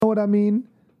what I mean?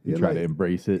 You try to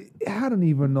embrace it, I don't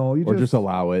even know. You or just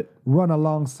allow it. run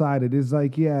alongside it. It's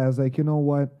like, it's like, you know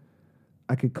what?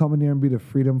 I could come in here and be the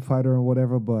freedom fighter or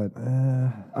whatever, but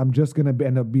I'm just gonna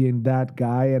end up being that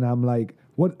guy, and I'm like,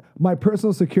 what? My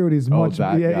personal security is much.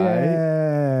 That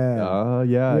guy?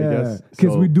 Yeah. I guess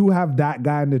Because so. we do have that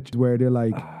guy in the where they're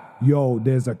like, yo,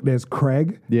 there's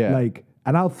Craig. Yeah. Like,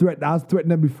 and I was threatening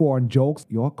them before on jokes.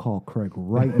 Yo, I'll call Craig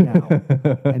right now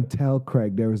and tell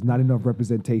Craig there is not enough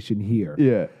representation here.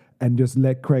 Yeah. And just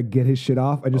let Craig get his shit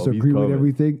off and just he's agree with coming.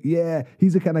 everything. Yeah.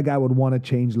 He's the kind of guy would want to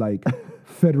change like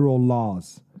federal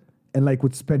laws and like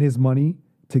would spend his money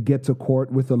to get to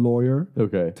court with a lawyer.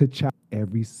 Okay. To check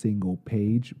every single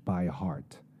page by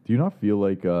heart. Do you not feel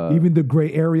like Even the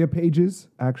gray area pages,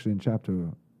 actually in chapter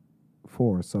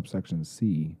 4, subsection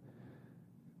C,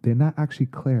 they're not actually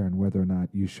clear on whether or not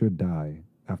you should die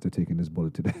after taking this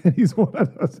bullet today. He's one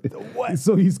of those. What?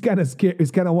 So he's kind of scared.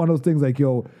 It's kind of one of those things like,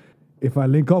 yo, if I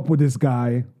link up with this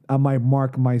guy, I might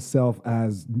mark myself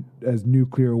as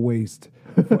nuclear waste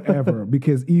forever.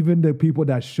 Because even the people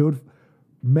that should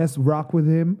rock with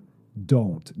him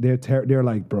don't. They're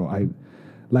like, bro,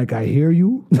 I hear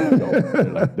you.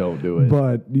 don't do it.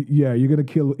 But yeah, you're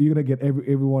gonna get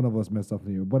every one of us messed up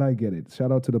here. But I get it.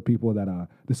 Shout out to the people that are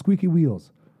the squeaky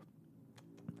wheels.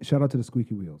 Shout out to the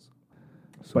squeaky wheels.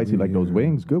 Spicy like those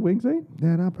wings. Good wings, eh?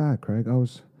 Yeah, not bad, Craig.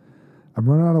 I'm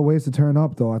running out of ways to turn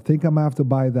up though. I think I'm gonna have to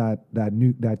buy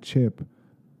that chip,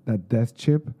 that death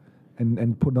chip,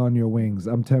 and put it on your wings.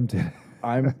 I'm tempted.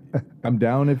 I'm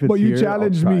down if it's But you here,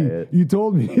 challenged I'll me. try it. You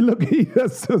told me, look,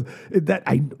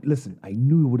 listen, I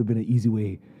knew it would have been an easy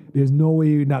way. There's no way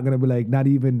you're not gonna be like, not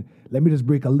even, let me just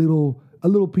break a little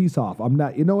piece off. I'm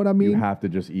not, you know what I mean? You have to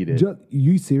just eat it.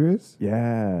 You serious?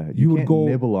 Yeah. You would can't go-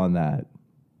 nibble on that.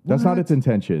 That's What? not its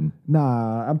intention.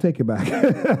 Nah, I'm taking it back.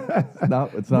 It's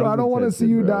not. It's not. Bro, I its don't want to see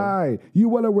you intention, bro. die. You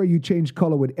well aware you change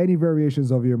color with any variations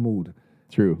of your mood.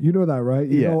 True. You know that, right?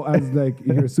 You Yeah. know, as like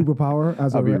your superpower.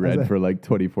 I'll be red for like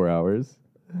 24 hours.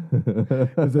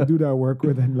 There's a dude I work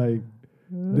with, and like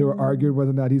they were arguing whether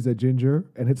or not he's a ginger,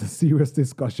 and it's a serious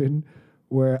discussion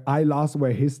where I lost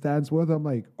where his stance was. I'm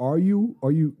like, do you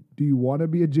want to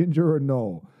be a ginger or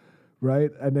no?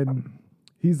 Right? And then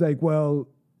he's like, well,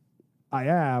 I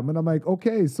am. And I'm like,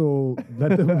 okay, so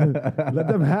let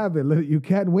them have it. You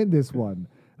can't win this one.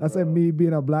 That's like me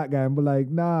being a black guy and be like,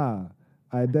 nah,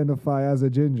 I identify as a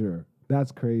ginger.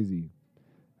 That's crazy.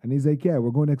 And he's like, yeah,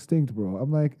 we're going extinct, bro.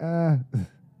 I'm like,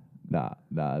 Nah.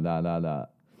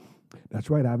 That's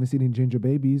right. I haven't seen any ginger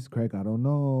babies, Craig. I don't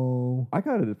know. I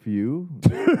got a few.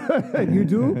 You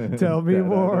do? Tell me No,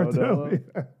 more. no, Tell no. me.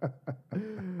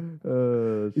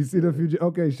 You see the few?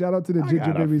 Okay, shout out to the I ginger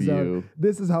got a babies. few.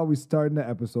 This is how we start in the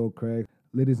episode, Craig.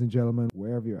 Ladies and gentlemen,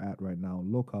 wherever you're at right now,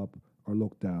 look up or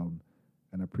look down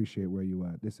and appreciate where you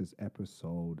at. This is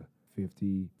episode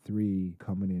 53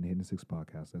 coming in, Hidden Six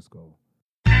Podcast. Let's go.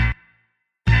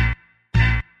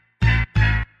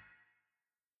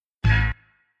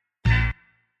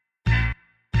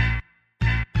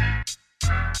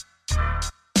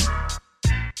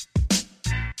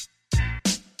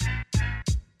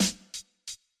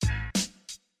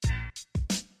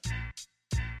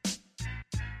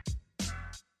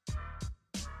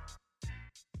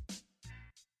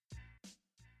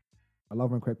 I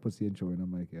love when Craig puts the intro in.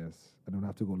 I'm like, yes. I don't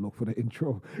have to go look for the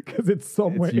intro because it's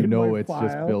somewhere It's, you in know my it's file.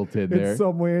 just built in there. It's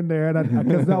somewhere in there. And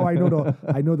because now I know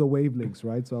the wavelengths,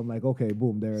 right? So I'm like, okay,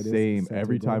 boom, there it is. Same. Set to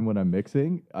Every go. time when I'm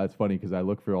mixing, it's funny because I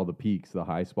look for all the peaks, the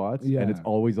high spots, Yeah. and it's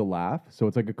always a laugh. So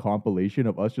it's like a compilation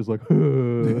of us just like,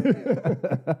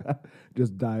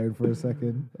 Just dying for a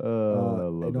second. I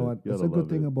love you know it. what? It's Gotta a good love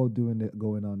thing it. about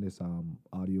going on this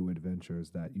audio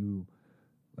adventures that you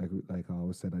like I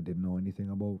always said I didn't know anything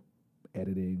about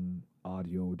editing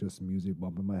audio, just music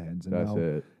bumping my heads, and That's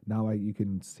it. now you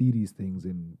can see these things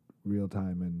in real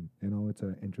time, and you know it's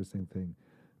an interesting thing.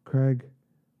 Craig,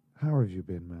 how have you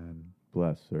been, man?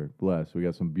 Bless, sir. Bless. We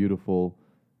got some beautiful,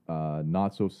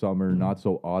 not so summer, not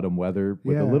so autumn weather.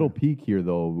 With Yeah. a little peak here,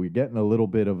 though, we're getting a little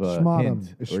bit of a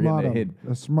hint. We're getting a hint.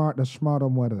 The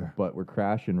smartum weather. But we're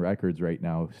crashing records right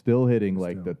now. Still hitting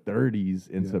like the 30s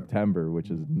in Yeah. September,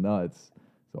 which is nuts.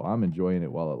 So I'm enjoying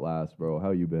it while it lasts, bro.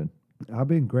 How you been? I've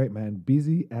been great, man.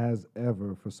 Busy as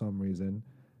ever for some reason.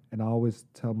 And I always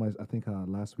tell I think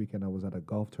last weekend I was at a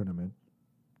golf tournament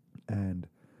and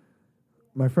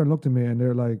my friend looked at me and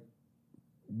they're like,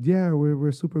 yeah,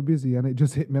 we're super busy. And it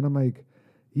just hit me and I'm like,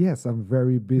 yes, I'm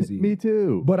very busy. Me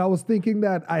too. But I was thinking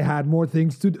that I had more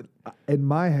things to do. In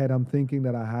my head, I'm thinking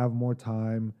that I have more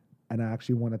time and I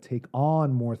actually want to take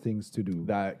on more things to do.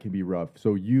 That can be rough.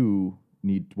 So you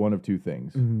need one of two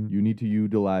things. Mm-hmm. You need to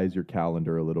utilize your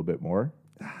calendar a little bit more.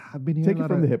 I've been hearing Take a it lot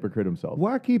from of, the hypocrite himself.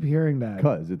 Why I keep hearing that?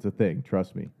 Because it's a thing.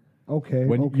 Trust me. Okay.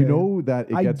 When okay. you know that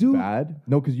it I gets do- bad,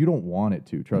 no, because you don't want it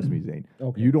to. Trust me, Zane.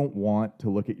 Okay. You don't want to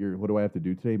look at your, what do I have to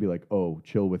do today? Be like, oh,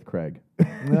 chill with Craig.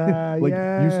 Like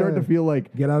You start to feel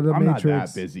like, Get out of the I'm matrix. not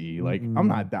that busy. Like, I'm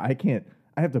not that, I can't,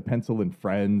 I have to pencil in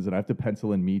friends and I have to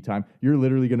pencil in me time. You're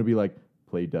literally going to be like,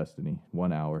 play Destiny,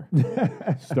 1 hour.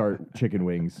 Start chicken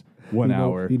wings, 1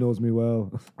 hour. He knows me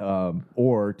well.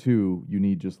 Or 2, you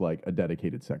need just like a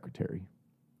dedicated secretary.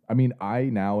 I mean, I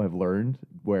now have learned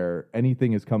where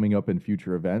anything is coming up in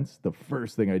future events, the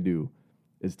first thing I do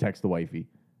is text the wifey.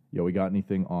 Yo, we got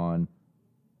anything on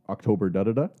October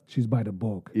da-da-da? She's by the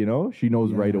book. You know, she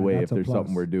knows Yeah, right away that's if a there's plus.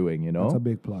 something we're doing, you know? That's a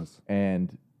big plus.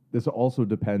 And this also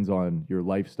depends on your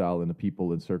lifestyle and the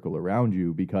people and circle around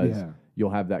you, because Yeah. you'll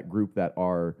have that group that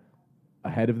are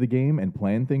ahead of the game and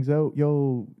plan things out.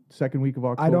 Yo, second week of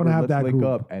October, don't have let's that link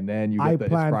group. up. And then you I get the,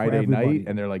 it's plan for Friday night, everybody.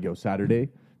 and they're like, yo, Saturday,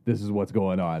 this is what's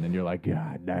going on. And you're like,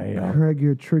 God damn. Craig,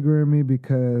 you're triggering me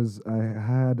because I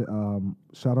had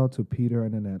shout out to Peter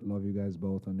and Annette. Love you guys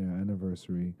both on their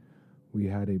anniversary. We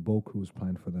had a boat cruise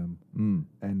planned for them,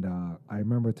 and I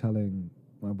remember telling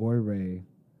my boy Ray,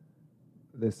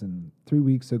 "Listen, 3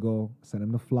 weeks ago, I sent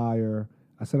him the flyer.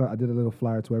 I said I did a little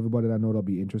flyer to everybody that I know that'll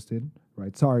be interested.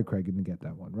 Right? Sorry, Craig, you didn't get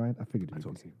that one. Right? I figured you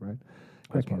were busy. Right?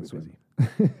 Craig can't swim.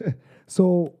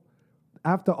 So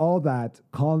after all that,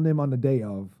 calling him on the day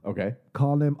of, Okay.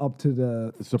 calling him up to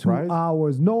the surprise? 2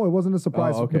 hours. No, it wasn't a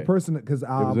surprise. Oh, okay. The person, because It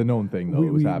was a known thing, though. It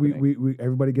was happening. we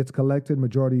everybody gets collected.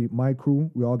 Majority, my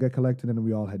crew, we all get collected, and then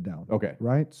we all head down. Okay.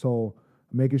 Right? So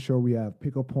making sure we have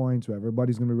pickup points, where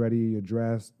everybody's going to be ready, you're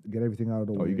dressed, get everything out of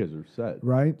the way. Oh, you guys are set.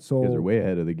 Right? So You guys are way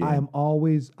ahead of the game. I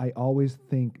always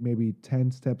think maybe 10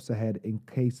 steps ahead in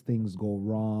case things go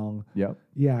wrong. Yep.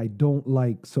 Yeah, I don't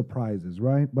like surprises,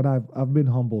 right? But I've been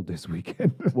humbled this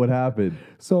weekend. What happened?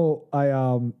 So I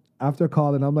after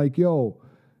calling, I'm like, yo,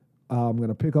 I'm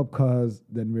gonna pick up cuz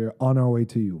then we're on our way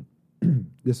to you.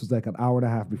 This was like an hour and a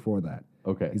half before that.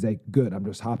 Okay. He's like, good. I'm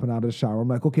just hopping out of the shower. I'm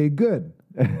like, okay, good.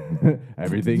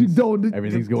 everything's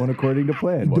going according to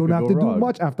plan. You What don't could have go to wrong? do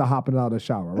much after hopping out of the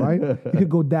shower, right? You could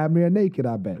go damn near naked,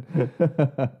 I bet.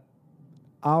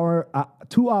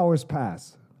 2 hours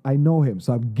pass. I know him,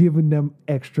 so I'm giving them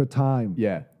extra time.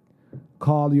 Yeah.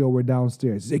 Call you, we're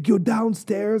downstairs. He's like, you're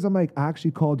downstairs? I'm like, I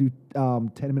actually called you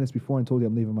 10 minutes before and told you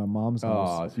I'm leaving my mom's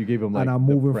house. Oh, so you gave him like and I'm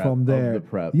the moving prep from of there. the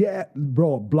prep. Yeah,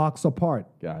 bro, blocks apart.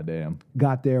 God damn.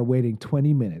 Got there waiting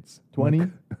 20 minutes. 20?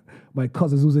 My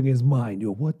cousin's losing his mind.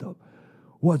 Yo,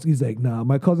 what's he's like, nah,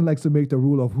 my cousin likes to make the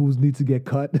rule of who needs to get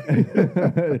cut.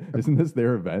 Isn't this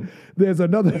their event? There's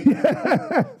another.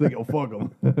 It's like, oh, fuck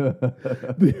them.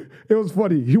 It was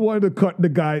funny. He wanted to cut the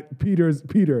guy, Peter,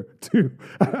 too.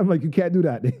 I'm like, you can't do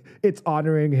that. It's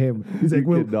honoring him. He's like,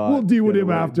 we'll deal with get him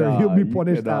away. after. Nah, He'll be you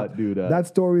punished. cannot do that. That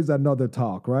story is another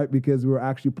talk, right? Because we were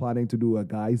actually planning to do a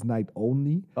guys' night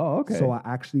only. Oh, okay. So I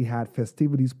actually had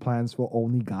festivities plans for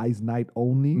only guys' night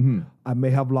only. Mm-hmm. I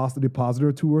may have lost a deposit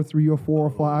or 2 or 3 or 4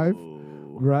 or 5,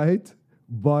 right?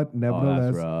 But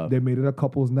nevertheless, rough. they made it a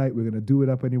couple's night. We're going to do it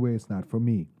up anyway. It's not for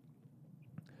me.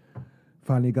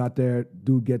 Finally got there.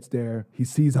 Dude gets there. He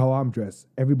sees how I'm dressed.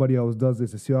 Everybody else does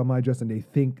this. They see how I'm dressed, and they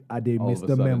think they All missed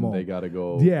of a the sudden, memo. they got to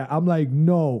go. Yeah, I'm like,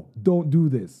 no, don't do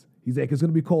this. He's like, it's going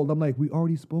to be cold. I'm like, we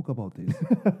already spoke about this.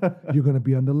 You're going to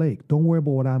be on the lake. Don't worry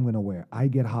about what I'm going to wear. I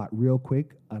get hot real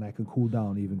quick, and I can cool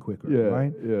down even quicker,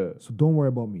 right? Yeah. So don't worry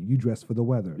about me. You dress for the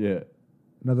weather. Yeah.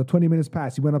 Another 20 minutes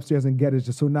passed. He went upstairs and get it.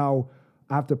 So now,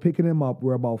 after picking him up,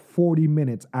 we're about 40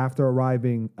 minutes after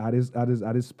arriving at his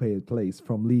place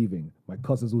from leaving. My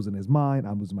cousin's losing his mind.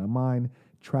 I'm losing my mind.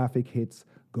 Traffic hits.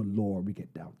 Good Lord. We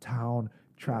get downtown.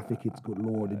 Traffic hits. Good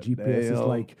Lord. The GPS is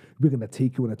like, we're going to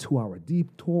take you on a 2-hour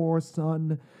deep tour,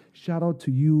 son. Shout out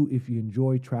to you if you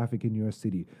enjoy traffic in your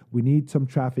city. We need some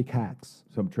traffic hacks.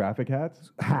 Some traffic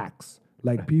hats? Hacks.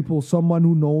 Like someone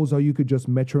who knows how you could just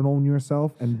metronome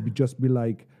yourself and just be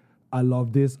like, I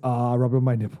love this. Rubbing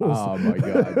my nipples. Oh my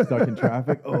God! Stuck in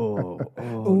traffic. Oh,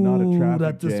 not a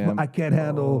traffic jam. I can't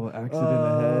handle. Accident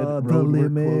ahead. The Road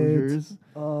work limit.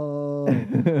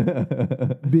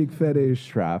 closures. Big fetish.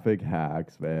 Traffic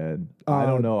hacks, man. I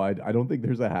don't know. I don't think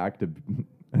there's a hack to.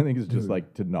 I think it's just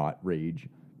like to not rage.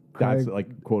 That's Craig,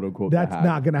 like quote unquote. That's the hack.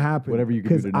 not gonna happen. Whatever you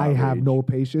can do to not I have rage. no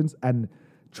patience, and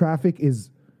traffic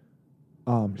is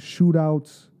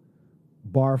shootouts,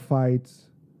 bar fights,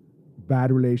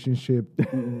 bad relationship,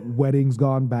 weddings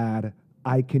gone bad.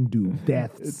 I can do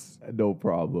deaths, It's no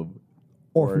problem.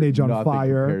 orphanage Or on nothing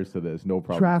fire. compares to this. No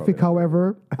problem. Traffic, brother.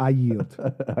 however, I yield.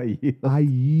 I yield. I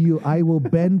yield. I will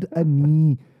bend a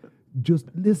knee. Just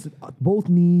listen, both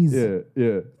knees.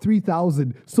 Yeah.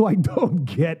 3,000, so I don't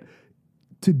get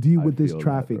to deal I with this feel that,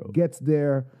 traffic. bro. Gets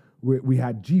there. We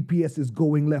had GPSs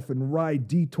going left and right,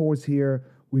 detours here.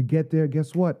 We get there.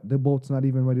 Guess what? The boat's not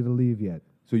even ready to leave yet.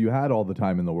 So you had all the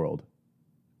time in the world.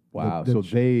 Wow. The So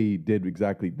they did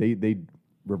exactly. They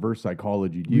reverse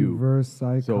psychology you. Reverse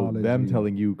psychology. So them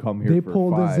telling you come here they for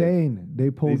pulled 5. the Zane. They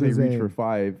pulled They the say reach Zane. for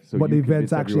 5. So But the you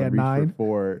event's convince actually everyone at reach 9. For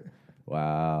 4.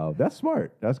 Wow, that's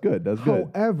smart. That's good. That's good.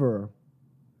 However,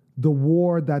 the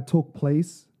war that took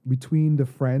place between the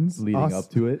friends Leading up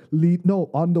to it?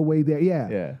 On the way there,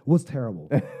 Yeah. was terrible.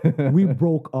 We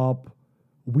broke up.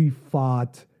 We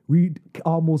fought. We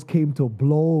almost came to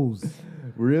blows.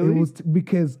 Really? It was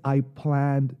because I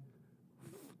planned.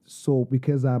 So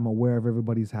because I'm aware of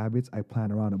everybody's habits, I plan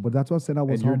around it. But that's what I said. I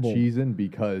was and you're humble. cheesing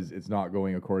because it's not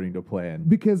going according to plan.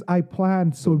 Because I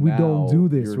planned so we don't now do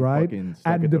this, you're right? fucking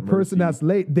stuck And at the the person mercy. that's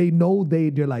late,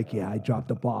 they're like, yeah, I dropped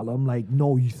the ball. I'm like,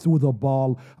 no, you threw the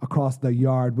ball across the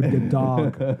yard with the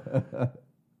dog. But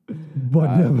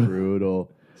That's never.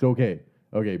 brutal. So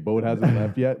okay, boat hasn't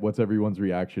left yet. What's everyone's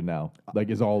reaction now? Like,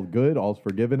 is all good? All's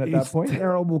forgiven at that It's point?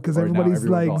 terrible because Or now everybody's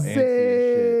like, everyone's all antsy and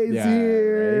shit. Zay's Yeah,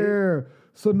 here.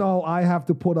 So now I have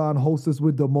to put on hostess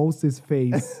with the mostest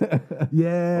face.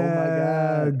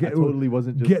 Yeah. Oh my God. I totally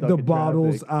wasn't just Get stuck the in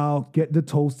bottles traffic. out, get the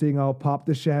toasting out, pop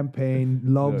the champagne,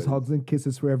 loves, Nice. hugs, and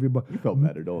kisses for everybody. You felt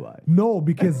better, don't lie. No,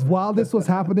 because while this was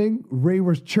happening, Ray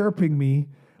was chirping me,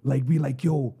 be like,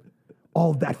 yo,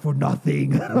 all that for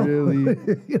nothing. Really?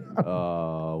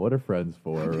 What are friends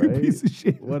for, You right? piece of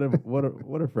shit. What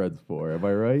are friends for? Am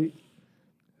I right?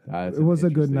 That's It an was a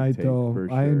good interesting night, take, though.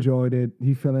 for I sure. enjoyed it.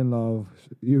 He fell in love.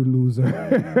 You loser.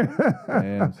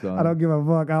 Damn, son. I don't give a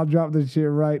fuck. I'll drop this shit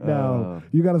right now.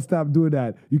 You got to stop doing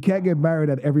that. You can't get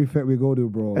married at every fete we go to,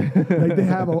 bro. Like they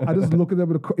have, I just look at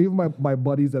them, even my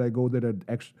buddies that I go there, they're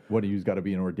extra. What, you's got to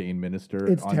be an ordained minister?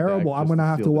 It's on terrible. deck I'm just gonna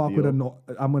have to seal the walk with deal?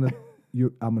 I'm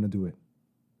gonna do it.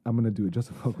 I'm gonna do it just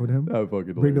to fuck with him. That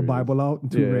fucking Bring the hilarious. Bible out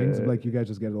and 2 Yeah. rings. Like you guys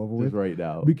just get it over with. Just right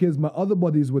now. Because my other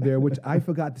buddies were there, which I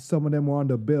forgot some of them were on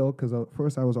the bill. Because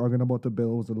first I was arguing about the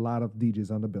bill. It was a lot of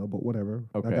DJs on the bill, but whatever.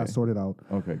 I Okay. got sorted out.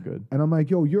 Okay, good. And I'm like,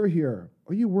 yo, you're here.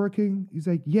 Are you working? He's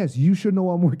like, yes, you should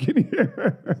know I'm working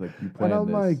here. It's like you And planned I'm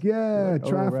this. like, yeah, You're like, oh,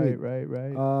 traffic.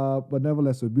 right. But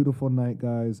nevertheless, a beautiful night,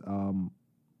 guys.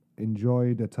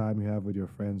 Enjoy the time you have with your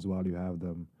friends while you have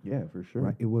them. Yeah, for sure.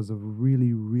 Right? It was a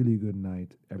really, really good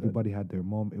night. Everybody had their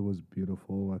moment. It was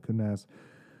beautiful. I couldn't ask.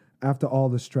 After all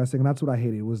the stressing, and that's what I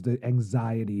hated, it was the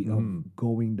anxiety of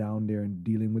going down there and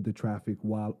dealing with the traffic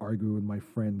while arguing with my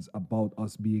friends about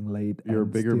us being late. You're a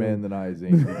and bigger still- man than I,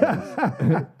 Zane.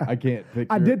 because I can't picture.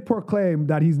 I did proclaim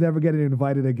that he's never getting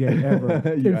invited again ever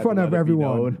You in had front to of let it be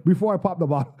everyone known. before I popped the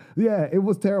bottle. Yeah, it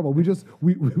was terrible. We just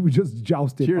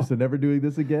jousted. Cheers to never doing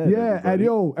this again. Yeah, and everybody.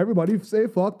 yo, everybody say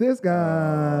fuck this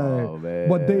guy. Oh,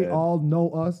 But they man. all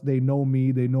know us. They know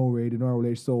me. They know Ray. They know our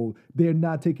relation. So they're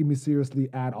not taking me seriously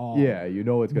at all. Yeah, you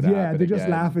know what's gonna Yeah, happen. they're just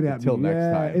again. laughing at Until me. next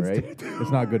Yeah, time, it's- right?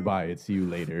 It's not goodbye. It's see you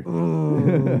later.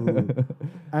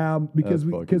 Because That's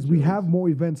we fucking have more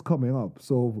events coming up.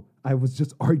 So I was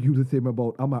just arguing with him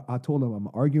about. I told him I'm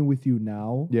arguing with you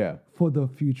now. Yeah. For the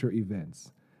future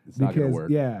events. It's not gonna work.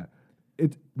 Yeah,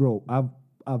 bro.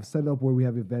 I've set up where we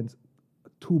have events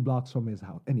 2 blocks from his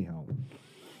house. Anyhow.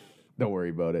 Don't worry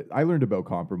about it. I learned about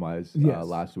compromise Yes.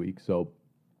 last week. So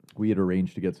we had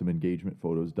arranged to get some engagement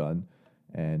photos done.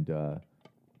 And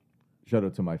shout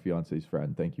out to my fiance's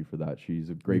friend. Thank you for that. She's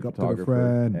a great Big up to the photographer.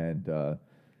 friend. And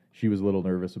she was a little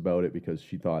nervous about it because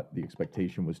she thought the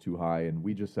expectation was too high. And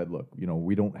we just said, look,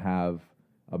 we don't have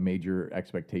a major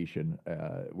expectation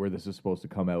where this is supposed to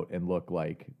come out and look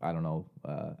like, I don't know,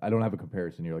 I don't have a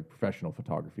comparison here, like professional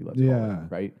photography, let's call Yeah.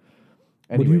 it, right?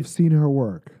 But Anyways, you've seen her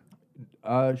work.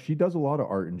 she does a lot of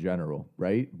art in general,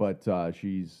 right? But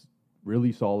she's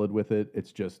really solid with it.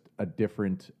 It's just a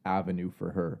different avenue for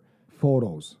her.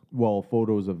 Photos. Well,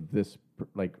 photos of this,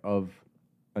 like of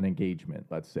an engagement,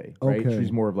 let's say, right? Okay.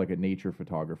 She's more of like a nature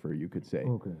photographer, you could say.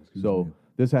 Okay, excuse So me.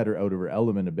 this had her out of her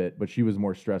element a bit, but she was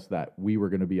more stressed that we were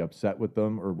going to be upset with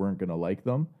them or weren't going to like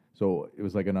them. So it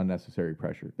was like an unnecessary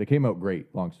pressure. They came out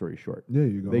great, long story short. There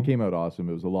you go. They came out awesome.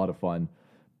 It was a lot of fun.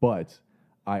 But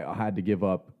I had to give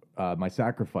up my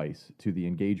sacrifice to the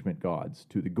engagement gods,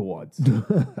 to the gods,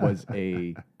 was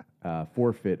a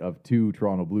forfeit of 2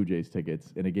 Toronto Blue Jays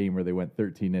tickets in a game where they went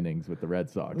 13 innings with the Red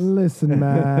Sox. Listen,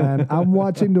 man, I'm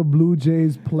watching the Blue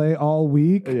Jays play all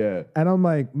week. Yeah. And I'm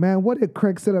like, man, what did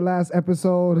Craig say the last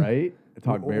episode? Right?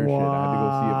 Talk bear shit. I had to go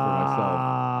see it for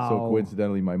myself. So Wow.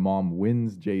 coincidentally, my mom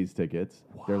wins Jays tickets.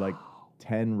 They're like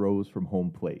 10 rows from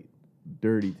home plate.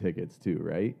 Dirty tickets too,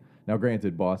 right? Now,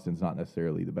 granted, Boston's not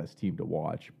necessarily the best team to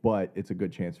watch, but it's a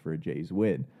good chance for a Jays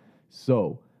win.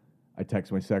 So I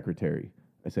text my secretary.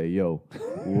 I say, yo,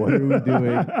 what are we doing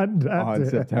And that's on it.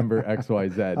 September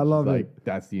XYZ? I love She's it. like,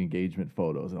 that's the engagement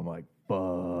photos. And I'm like,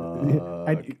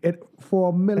 fuck. And for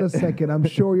a millisecond, I'm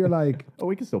sure you're like, Oh,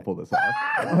 we can still pull this off.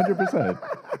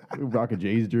 100%. We rock a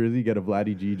Jays jersey, get a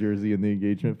Vladdy G jersey in the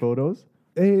engagement photos.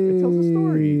 hey, It tells a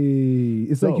story.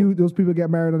 It's So- like those people get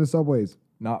married on the subways.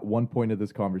 Not one point of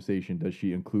this conversation does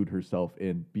she include herself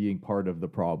in being part of the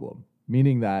problem,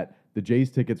 meaning that the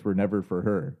Jays tickets were never for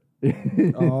her.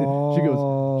 She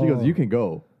goes, you can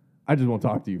go. I just won't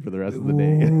talk to you for the rest of the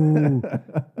day. Ooh.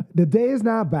 The day is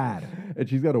not bad. And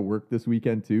she's got to work this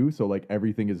weekend too, so like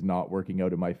everything is not working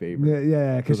out in my favor.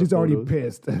 Yeah, because So the she's already photos-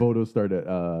 pissed. The photos start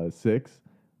at 6.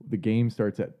 The game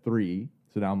starts at 3.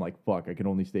 So now I'm like, fuck, I can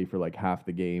only stay for like half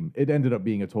the game. It ended up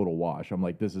being a total wash. I'm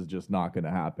like, this is just not going to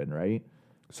happen, right?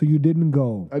 So you didn't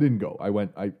go. I didn't go.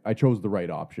 I chose the right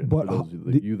option. But, For those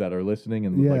of you that are listening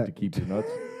and would Yeah. like to keep your nuts,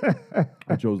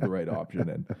 I chose the right option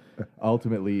and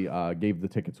ultimately gave the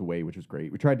tickets away, which was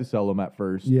great. We tried to sell them at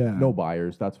first. Yeah. No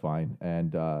buyers. That's fine.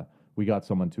 And we got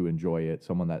someone to enjoy it,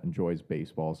 someone that enjoys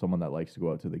baseball, someone that likes to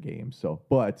go out to the games. So,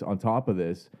 but on top of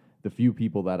this, the few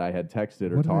people that I had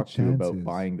texted or What are the talked to about chances?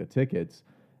 buying the tickets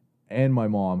and my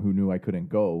mom, who knew I couldn't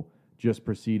go, just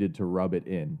proceeded to rub it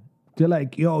in. They're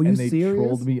like, yo, you And they serious?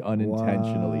 trolled me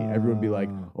unintentionally. Everyone would be like,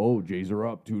 Wow. "Oh, Jays are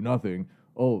up 2-0.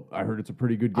 Oh, I heard it's a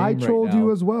pretty good game I right trolled now."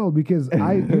 you as well because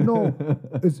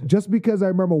it's just because I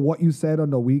remember what you said on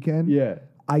the weekend. Yeah,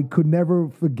 I could never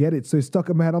forget it. So it stuck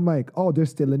in my head. I'm like, oh, they're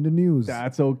still in the news.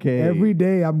 that's okay. Every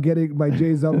day I'm getting my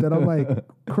Jays up that I'm like,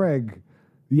 Craig,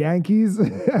 Yankees.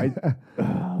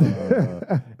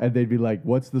 And they'd be like,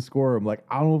 "What's the score?" I'm like,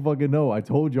 "I don't fucking know. I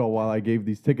told y'all while I gave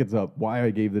these tickets up, why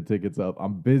I gave the tickets up.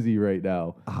 I'm busy right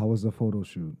now." How was the photo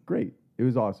shoot? Great. It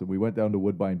was awesome. We went down to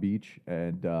Woodbine Beach,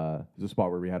 and it was a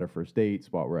spot where we had our first date,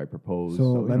 spot where I proposed. So,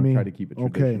 let me try to keep it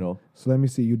traditional. So let me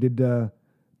see. You did the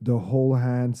whole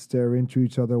hand stare into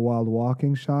each other while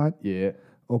walking shot. Yeah,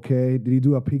 Okay. Did you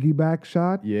do a piggyback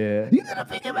shot? yeah. You did a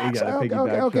piggyback We got a shot.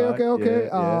 piggyback shot. Okay.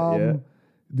 Yeah.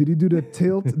 Did you do the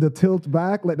tilt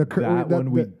back like the That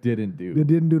one we didn't do. They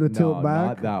didn't do the No, tilt back.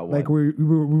 not that one. Like we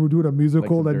were doing a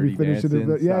musical some and we Dirty finished it.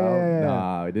 Dancing Yeah.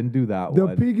 Nah, I didn't do that The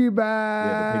one. piggyback.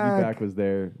 Yeah, the piggyback was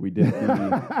there. We did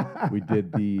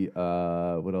the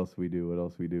what else we do?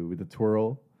 With the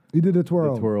twirl. You did the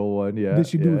twirl. The twirl one, yeah. Did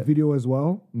she do yeah. a video as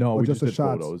well? No, Or we just just the did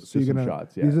shots. photos, So just you're some gonna.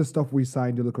 shots, yeah. These are stuff we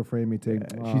signed. You look a framey thing.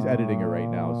 She's editing it right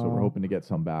now, so we're hoping to get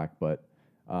some back. But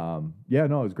yeah,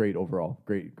 no, it was great overall.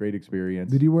 Great experience.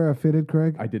 Did you wear a fitted,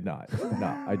 Craig? I did not.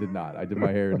 No, I did not. I did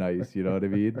my hair nice. You know what I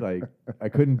mean? Like I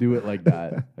couldn't do it like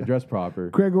that. I dressed proper.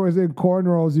 Craig was in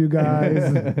cornrows, you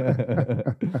guys.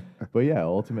 But yeah,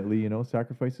 ultimately,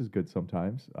 sacrifice is good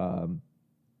sometimes.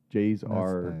 Jays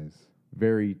are Nice.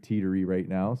 very teetery right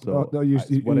now. So Oh, no, you-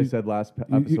 what I you- said last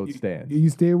You- episode stands. You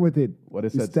stay with it. What I You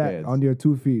said sta- stands. on your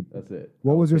 2 feet. That's it.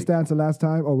 What I'll was your take- stance the last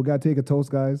time? Oh, we gotta take a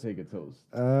toast, guys. Take a toast.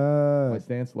 Uh, My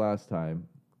stance last time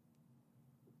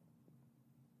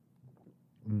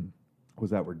was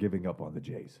that we're giving up on the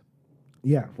Jays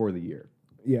yeah, for the year.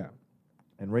 yeah.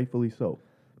 And rightfully so.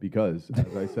 Because,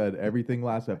 as I said, everything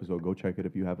last episode, go check it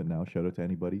if you haven't now. Shout out to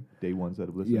anybody, day ones that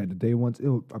have listened. Yeah, the day ones.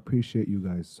 Ew, I appreciate you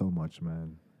guys so much,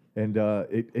 man. And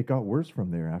it got worse from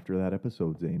there after that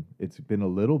episode, Zane. It's been a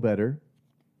little better,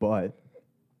 but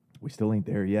we still ain't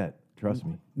there yet. Trust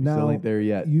me. We still ain't there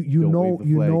yet. You Don't know wave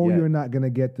the flag yet. you're not gonna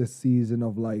get this season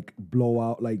of like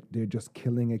blowout, like they're just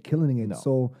killing it. No.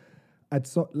 So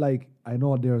I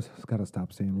know there's gotta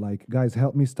stop saying like. Guys,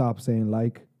 help me stop saying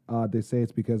like. They say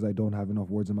it's because I don't have enough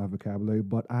words in my vocabulary,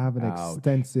 but I have an Ouch.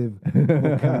 extensive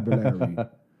vocabulary,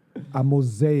 a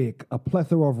mosaic, a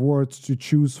plethora of words to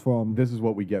choose from. This is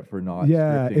what we get for not.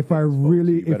 Yeah, scripting if I things, folks.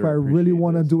 really, You if better I really appreciate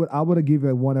want to this. do it, I would have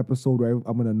given one episode where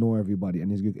I'm gonna know everybody,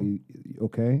 and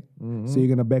okay. So you're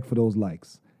gonna beg for those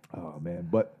likes. Oh man,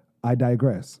 but I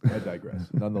digress. I digress.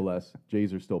 Nonetheless,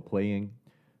 Jays are still playing.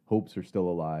 Hopes are still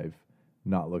alive.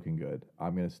 Not looking good.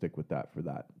 I'm gonna stick with that for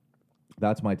that.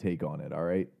 That's my take on it. All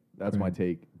right. That's my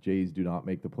take. Jays do not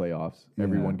make the playoffs. Yeah.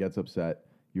 Everyone gets upset.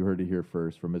 You heard it here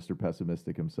first from Mr.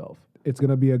 Pessimistic himself. It's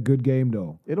gonna be a good game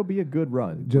though. It'll be a good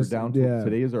run. Just- We're down to yeah.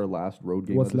 today is our last road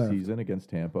game What's of the left? season against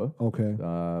Tampa. Okay.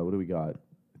 What do we got?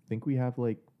 I think we have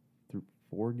like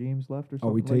 4 games left or something.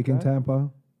 Are we like taking that. Tampa?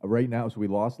 Right now? So we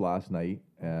lost last night.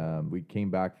 We came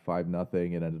back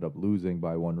 5-0 and ended up losing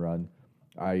by 1 run.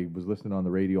 I was listening on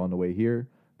the radio on the way here.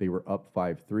 They were up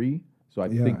 5-3. So I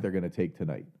Yeah. think they're going to take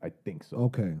tonight. I think so.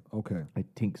 Okay. I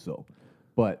think so.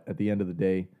 But at the end of the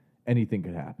day, anything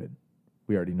could happen.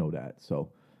 We already know that. So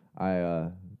I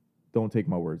don't take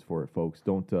my words for it, folks.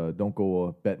 Don't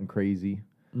go betting crazy.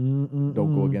 Don't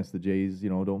go against the Jays.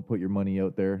 Don't put your money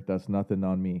out there. That's nothing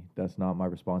on me. That's not my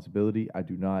responsibility. I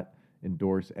do not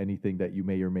endorse anything that you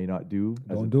may or may not do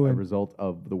as a result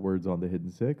of the words on the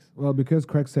Hidden Six. Well, because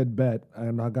Craig said bet,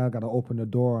 and I got to open the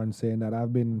door on saying that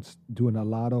I've been doing a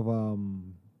lot of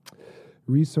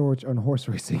research on horse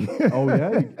racing. Oh,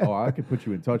 yeah? I could put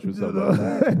you in touch with somebody.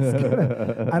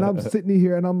 And I'm sitting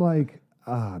here and I'm like,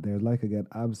 there's like again.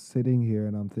 I'm sitting here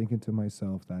and I'm thinking to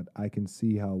myself that I can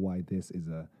see why this is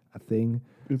a thing.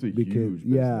 It's a huge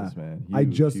business, man.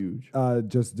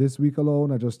 Just this week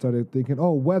alone, I just started thinking,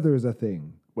 weather is a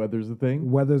thing. Weather's a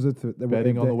thing? Weather's a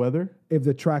Betting on the weather? If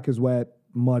the track is wet,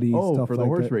 muddy, stuff for the like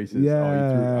horse that. races.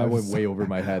 Yeah. I went way over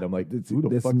my head. I'm like, who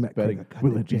the fuck's betting?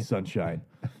 Will it be sunshine?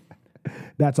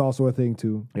 That's also a thing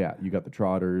too. Yeah, you got the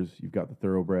trotters, you've got the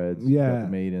thoroughbreds, you got the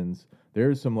maidens.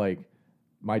 There's some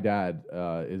my dad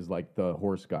is like the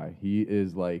horse guy. He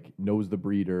is like knows the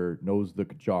breeder, knows the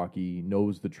jockey,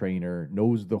 knows the trainer,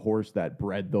 knows the horse that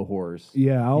bred the horse.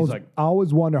 Yeah, I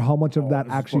always wonder how much of that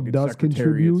actually does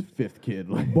contribute. Fifth kid,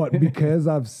 but because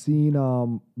I've seen,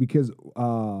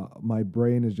 my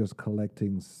brain is just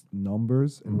collecting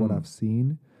numbers and what I've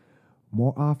seen.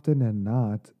 More often than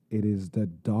not, it is the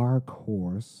dark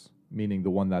horse. Meaning the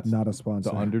one that's not a sponsor,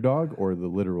 the underdog or the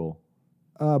literal.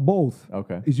 Both.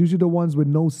 Okay. It's usually the ones with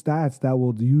no stats that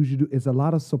will usually do. It's a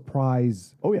lot of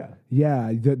surprise. Oh yeah.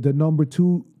 Yeah. The number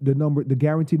two, the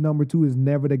guaranteed number two is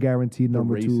never the guaranteed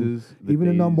number two. Even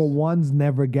the number one's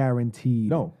never guaranteed.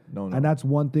 No. And that's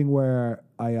one thing where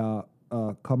I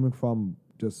coming from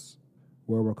just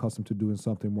where we're accustomed to doing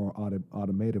something more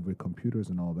automated with computers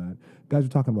and all that. Guys, we're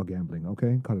talking about gambling.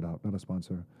 Okay, cut it out. Not a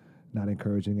sponsor. Not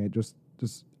encouraging it. Just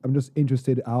I'm just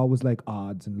interested. I always like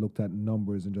odds and looked at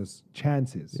numbers and just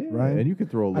chances, right? And you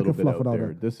could throw a little bit out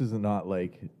there. This isn't not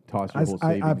like toss your whole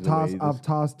savings away. I've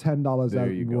tossed $10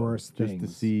 at worse things. Just to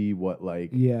see what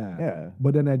Yeah.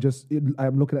 But then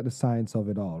I'm looking at the science of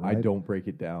it all, right? I don't break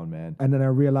it down, man. And then I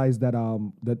realized that a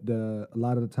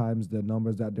lot of the times the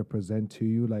numbers that they present to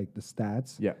you, like the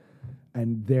stats,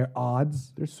 and their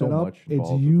odds, there's so much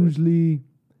involved. It's usually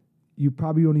you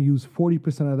probably only use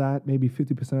 40% of that, maybe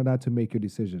 50% of that to make your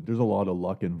decition. There's a lot of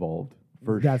luck involved,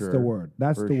 for sure. That's the word.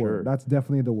 That's the word. That's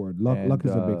definitely the word. Luck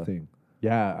is a big thing.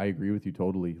 Yeah, I agree with you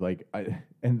totally.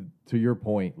 And to your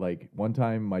point, one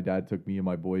time my dad took me and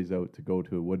my boys out to go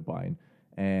to a woodbine,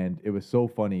 and it was so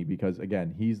funny because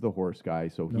again, he's the horse guy,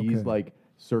 so he's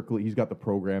he's got the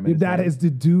program. That is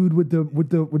the dude with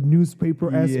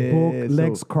newspaper-esque book,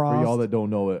 legs crossed. For y'all that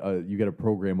don't know, you get a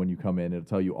program when you come in. It'll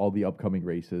tell you all the upcoming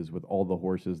races with all the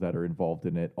horses that are involved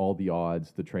in it, all the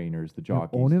odds, the trainers, the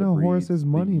jockeys, owning a horse is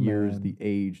money, the years, man. the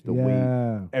age, the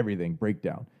weight, everything,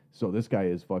 breakdown. So this guy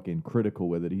is fucking critical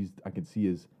with it. I can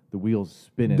see the wheels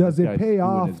spinning. Does it pay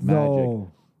off though?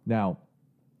 Now,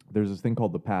 there's this thing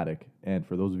called the paddock, and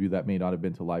for those of you that may not have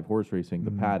been to live horse racing,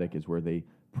 the paddock is where they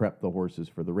prep the horses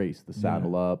for the race, the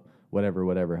saddle up,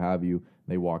 whatever have you.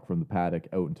 They walk from the paddock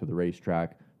out into the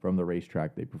racetrack. From the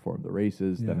racetrack, they perform the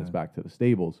races. Then it's back to the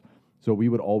stables. So we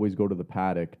would always go to the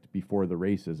paddock before the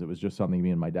races. It was just something me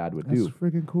and my dad would do. That's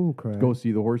freaking cool, Craig. Go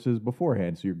see the horses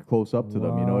beforehand, so you're close up to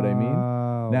them. You know what I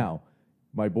mean? Now,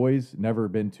 my boys never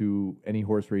been to any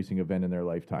horse racing event in their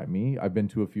lifetime. I've been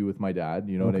to a few with my dad.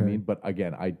 You know what I mean? But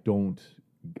again,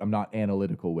 I'm not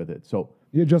analytical with it. So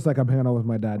you're just like I'm hanging out with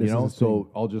my dad. So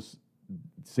I'll just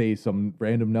say some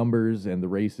random numbers and the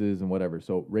races and whatever.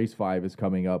 So race 5 is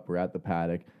coming up. We're at the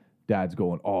paddock. Dad's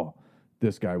going,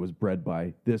 this guy was bred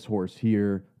by this horse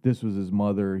here. This was his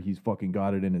mother. He's fucking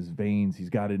got it in his veins. He's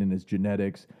got it in his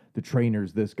genetics. The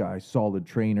trainer's this guy, solid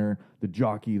trainer. The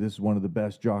jockey, this is one of the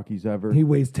best jockeys ever. He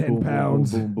weighs 10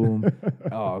 pounds. Boom, boom, boom.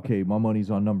 Okay, my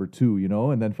money's on number 2,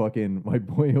 And then fucking my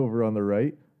boy over on the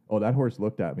right. Oh, that horse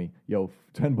looked at me. Yo,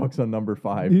 $10 on number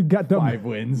 5. You got them. 5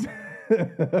 wins.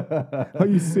 Are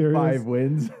you serious? 5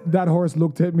 wins. That horse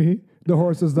looked at me. The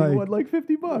horse is like, what,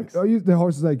 $50? The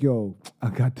horse is like, yo, I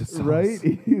got the sauce. Right?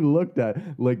 He looked at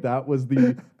that was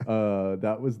the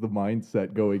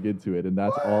mindset going into it, and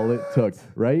that's all it took.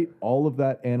 Right? All of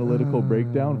that analytical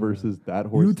breakdown versus that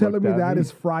horse. You telling me that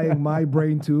is frying my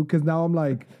brain too? Because now I'm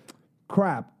like,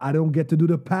 crap, I don't get to do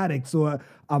the paddock, so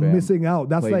I'm missing out.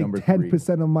 That's like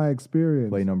 10% of my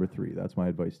experience. Play number 3. That's my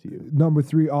advice to you. Number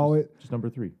 3, just number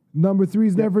 3. Number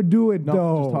 3s never do it,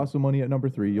 though. Just toss some money at number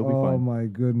 3. You'll be fine. Oh, my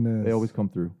goodness. They always come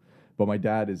through. But my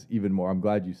dad is even more. I'm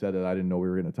glad you said it. I didn't know we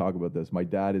were going to talk about this. My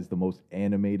dad is the most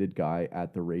animated guy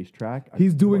at the racetrack.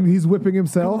 He's whipping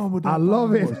himself. Come on with that I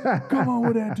love it. Come on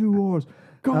with that 2 horse.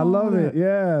 I love it.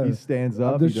 Yeah. He stands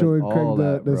up. I'm just showing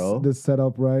Craig the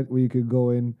setup, right, where you could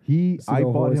go in. I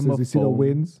bought him a phone. You see the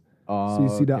wins? So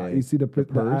you see the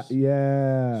purse.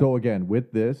 yeah. So again,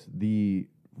 with this, the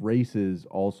races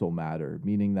also matter,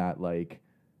 meaning that like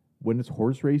when it's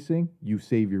horse racing, you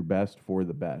save your best for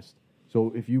the best.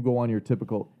 So if you go on your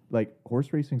typical, like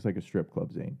horse racing is like a strip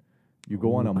club, Zane. You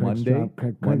go on a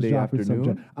Monday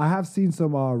afternoon. I have seen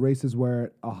some races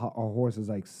where a horse is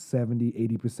like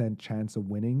 70-80% chance of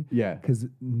winning. Yeah. Because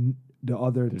the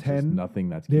other There's 10, just nothing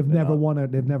that's they've keeping never it up.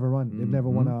 won they've never run. They've never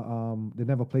won they've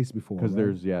never placed before. Because right?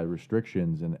 there's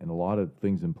restrictions and a lot of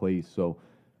things in place. So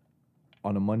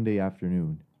on a Monday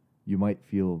afternoon, you might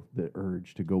feel the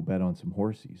urge to go bet on some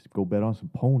horsies, go bet on some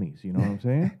ponies. You know what I'm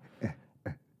saying?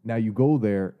 Now you go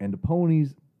there, and the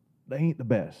ponies, they ain't the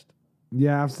best.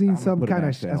 Yeah, I've seen some kind of.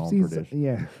 I've seen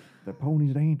yeah. The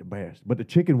ponies, they ain't the best. But the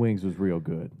chicken wings was real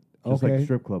good. Just like a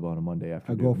strip club on a Monday I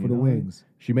afternoon. go for the wings.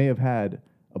 She may have had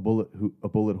a bullet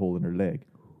hole in her leg,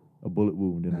 a bullet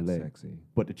wound in her leg. Sexy.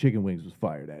 But the chicken wings was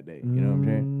fire that day. You know what I'm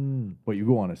saying? But you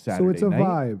go on a Saturday it's a night.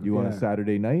 vibe, You on a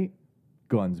Saturday night,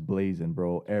 guns blazing,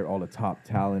 bro. All the top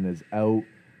talent is out.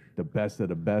 The best of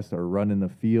the best are running the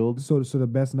field. So the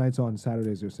best nights on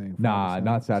Saturdays, you're saying? Nah,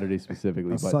 not Saturday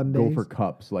specifically, but Sundays? go for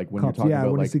cups. Like when Cups, you're talking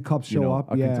about when like you see cups you show know,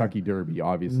 up, a yeah. Kentucky Derby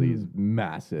obviously is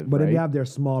massive. But right? then they have their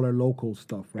smaller local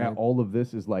stuff, right? And all of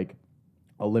this is like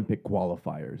Olympic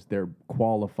qualifiers. They're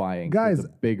qualifying Guys, for the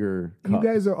bigger cups. You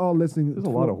guys are all listening. There's a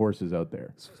lot of horses out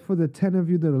there. For the 10 of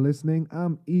you that are listening,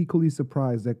 I'm equally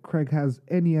surprised that Craig has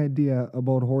any idea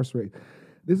about horse race.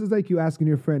 This is like you asking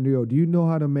your friend, yo, do you know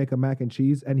how to make a mac and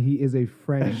cheese? And he is a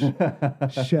French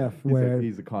chef.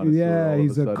 He's a connoisseur. Yeah,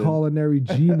 he's a culinary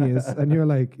genius. And you're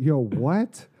like, yo,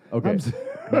 what? Okay.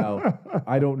 Now,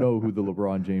 I don't know who the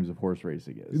LeBron James of horse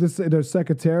racing is. The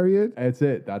Secretariat? That's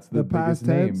it. That's the past biggest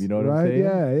name. tense, You know what right? I'm saying?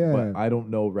 Yeah, yeah. But I don't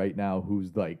know right now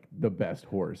who's like the best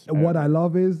horse. What I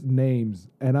love is names.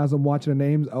 And as I'm watching the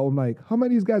names, I'm like, how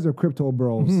many of these guys are crypto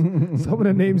bros? Some of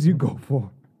the names you go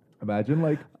for. Imagine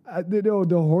like the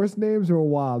horse names are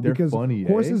wild. They're because funny,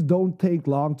 horses don't take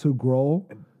long to grow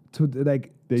to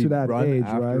like they to that run age,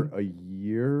 after right? a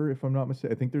year, if I'm not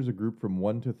mistaken. I think there's a group from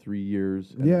 1 to 3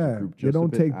 years. And there's a Yeah, group they just a don't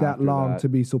bit take that after long that. to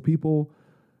be. So people,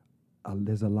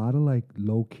 there's a lot of like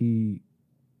low key.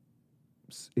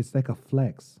 It's like a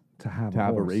flex to have To a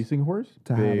have a horse. racing horse?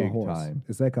 To Big have a horse. time.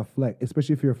 It's like a flex,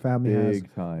 especially if your family has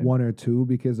Big time. 1 or 2,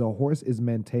 because a horse is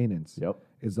maintenance. Yep.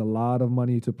 It's a lot of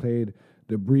money to pay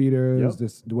the breeders, Yep.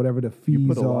 this whatever the fees You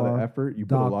put a lot are. of effort, you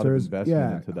put a lot of doctors,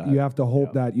 investment into that. You have to hope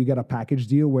Yep. that you get a package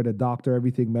deal where the doctor,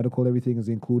 everything, medical, everything is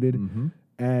included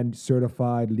and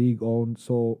certified, league owned.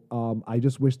 So I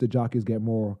just wish the jockeys get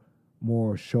more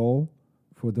show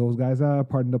for those guys.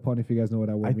 Pardon the pun if you guys know what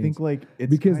that word I means. think like it's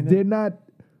because kinda, they're not.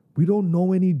 We don't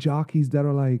know any jockeys that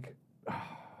are like.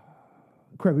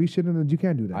 Craig, we shouldn't. You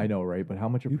can't do that. I know, right? But how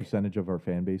much a percentage of our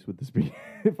fan base would this be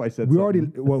if I said We something?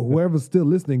 already. Well, whoever's still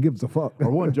listening gives a fuck. Our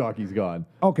one jockey's gone.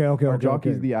 Okay. Our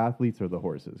jockeys, the athletes, or the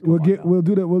horses? Come We'll on get. now.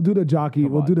 We'll do the jockey.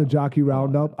 Come We'll on do the now. jockey Come on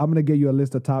roundup. I'm gonna get you a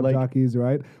list of top Like- jockeys,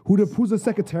 right? Who's the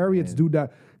secretariats do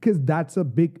that? Because that's a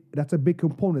big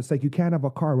component. It's like you can't have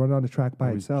a car run on the track by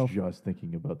I was itself. just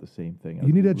thinking about the same thing. I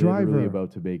You need was a driver. literally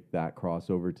about to make that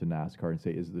crossover to NASCAR and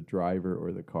say, is it the driver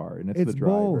or the car? And it's It's the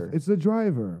driver. both. It's the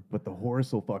driver. But the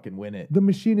horse will fucking win it. The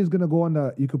machine is gonna go on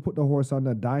the. You could put the horse on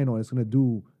the dyno. And it's gonna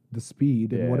do the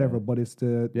speed and Yeah. whatever. But it's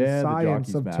the Yeah, the science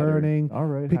jockeys of matter. turning, All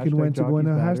right, picking hashtag when to go in.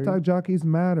 jockeys matter. Hashtag jockeys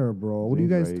matter, bro. What are you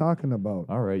Zane's guys right. talking about?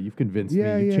 All right, you've convinced me.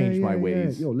 You've changed my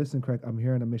ways. Yo, listen, Craig. I'm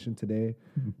here on a mission today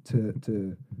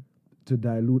to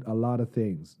dilute a lot of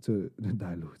things. To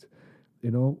dilute,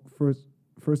 you know.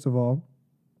 First of all,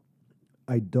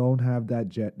 I don't have that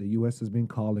jet. The U.S. has been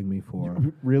calling me for.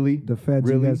 Really? The feds,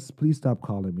 Really? you guys, please stop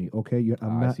calling me. Okay,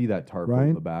 I'm I not. see that tarp Right?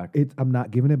 on the back. I'm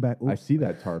not giving it back. I Oops. see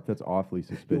that tarp. That's awfully Yo,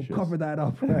 suspicious. cover that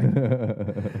up,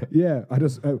 right? Yeah, I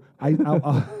just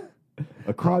I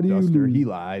A crop do you duster. lose? He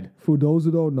lied. For those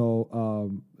who don't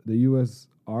know, the U.S.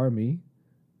 Army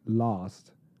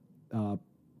lost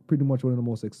pretty much one of the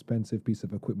most expensive piece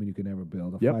of equipment you can ever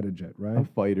build, a Yep. fighter jet, A right?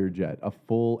 fighter jet. A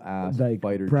full ass Like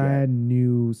fighter brand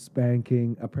new,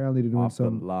 spanking. Apparently they're jet. doing Off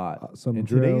some the lot. some In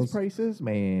drills. today's prices,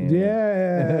 man.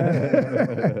 Yeah,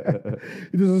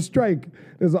 there's a strike.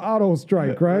 There's an auto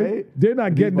strike, right? Right? They're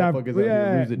not These getting that. motherfuckers out here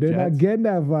Yeah, losing they're not jets. getting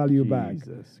that value back.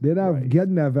 Jesus They're not Christ.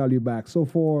 getting that value back. So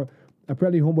for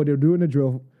apparently, homeboy, they're doing the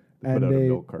drill, and out a they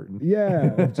milk carton.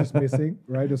 Yeah, it's just missing,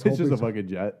 right? Just It's just hoping a fucking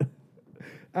jet.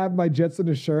 I have my Jets in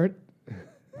the shirt.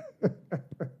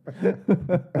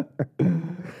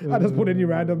 I just put any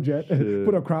random jet,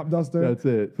 put a crop duster. That's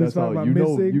it. Please That's all. find my You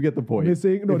know, missing- you get the point.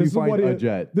 Missing. No, If this you is what find a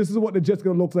jet. This is what the jet's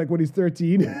gonna look like when he's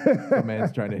 13. The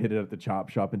man's trying to hit it at the chop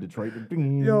shop in Detroit.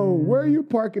 Yo, where are you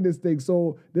parking this thing?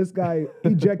 So this guy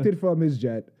ejected from his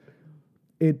jet,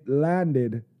 it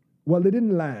landed. Well, they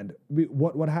didn't land.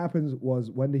 What happens was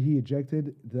when he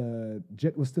ejected, the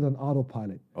jet was still on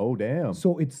autopilot. Oh, damn.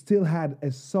 So it still had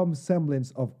some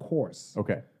semblance of course,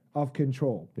 Okay. of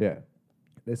control. Yeah.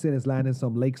 They said it's landing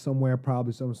some lake somewhere,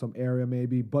 probably some area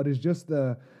maybe. But it's just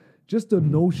the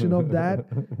notion of that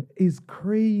is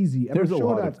crazy. And There's a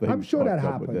lot of things I'm sure that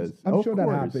fucked up with happens. this. I'm Of sure that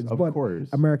course, happens. of But course.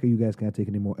 America, you guys can't take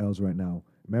any more L's right now.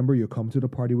 Remember, you come to the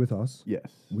party with us.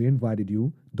 Yes. We invited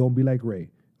you. Don't be like Ray,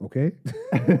 okay?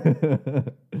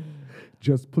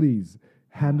 Just please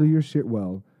handle your shit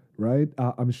well, right?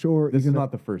 I'm sure This is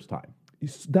not the first time.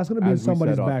 that's going to be in As we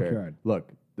somebody's said off air. backyard.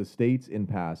 Look, the states in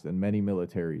past and many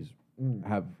militaries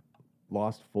have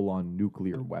lost full-on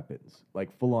nuclear weapons,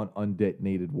 like full-on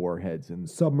undetonated warheads, and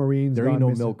Submarines. there ain't gone no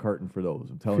missing. milk carton for those.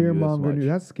 I'm telling you this Fear-mongering. much.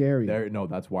 That's scary. No,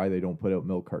 that's why they don't put out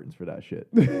milk cartons for that shit.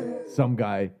 Some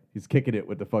guy, he's kicking it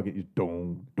with the fucking, he's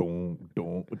dong, dong,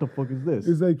 dong. What the fuck is this?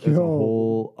 It's like, It's a yo,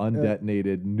 whole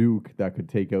undetonated nuke that could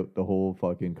take out the whole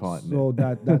fucking continent. So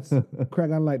that's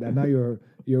Craig. I like that. Now you're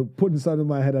putting something in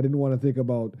my head I didn't want to think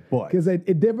about But- because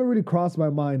it never really crossed my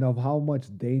mind of how much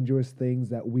dangerous things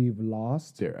that we've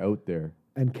lost They're out there.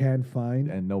 and can't find.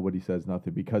 And nobody says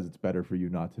nothing because it's better for you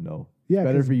not to know. Yeah, It's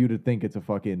better 'cause- for you to think it's a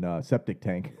fucking septic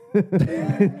tank.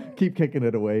 Keep kicking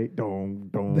it away. Dong,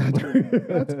 dong.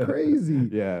 That's crazy.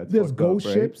 Yeah, it's There's fucked ghost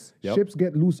up, right? ships. Yep. Ships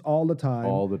get loose all the time.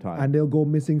 All the time. And they'll go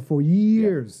missing for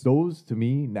years. Those to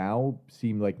me now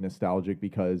seem like nostalgic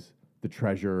because the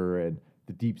treasure and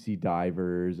the deep sea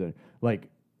divers and like,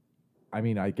 I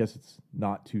mean, I guess it's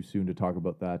not too soon to talk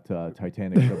about that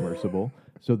Titanic submersible.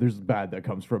 So there's bad that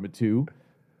comes from it too.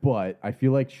 But I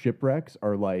feel like shipwrecks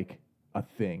are like a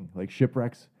thing. Like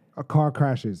shipwrecks Car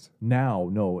crashes. now,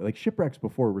 no, like shipwrecks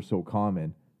before were so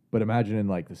common. But imagine in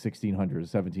like the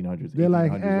 1600s, 1700s, They're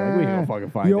like, 1800s, we can fucking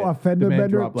find yo, it. a fender the man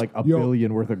bender- dropped like $1 yo.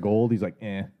 billion worth of gold. He's like,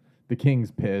 the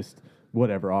king's pissed.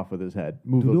 Whatever, off with his head.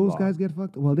 Move Do it those along. guys get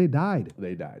fucked? Well, they died.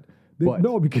 They died.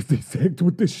 No, because they sank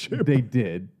with the ship. They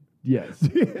did. Yes.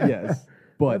 Yes.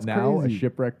 But That's now crazy. a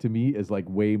shipwreck to me is like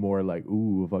way more like,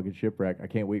 ooh, a fucking shipwreck. I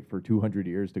can't wait for 200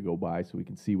 years to go by so we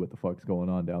can see what the fuck's going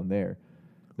on down there.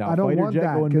 Now, I a don't fighter want jet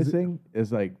that, going 'cause missing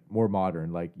is like more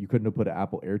modern. Like you couldn't have put an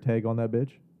Apple AirTag on that bitch.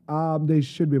 They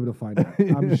should be able to find it.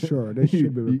 I'm sure they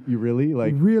should be able to. You really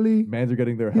like Really? Mans are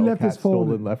getting their He left Hellcat his phone.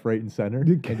 stolen left, right, and center,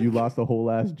 Did- and you lost a whole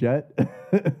ass jet.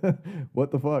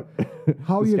 What the fuck?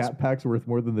 How the you scat pack's worth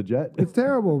more than the jet? It's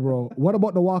terrible, bro. What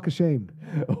about the walk of shame?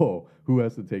 Oh, who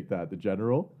has to take that? The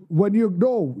general When you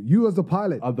as the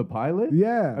pilot. of the pilot?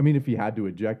 Yeah. I mean, if he had to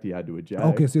eject, he had to eject.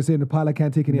 Okay, so you're saying the pilot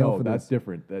can't take any L No, for that's this?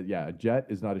 different. Yeah, a jet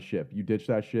is not a ship. You ditch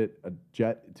that shit. A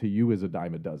jet to you is a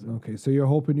dime a dozen. Okay, so you're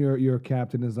hoping your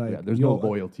captain is like, Yeah, there's yo, no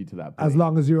loyalty to that. as plane.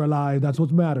 long as you're alive, that's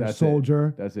what matters, That's soldier.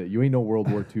 It. That's it. You ain't no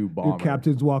World War II bomber. Your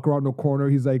captains walk around the corner.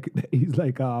 He's like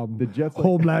The jet's like-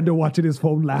 Homelander watching his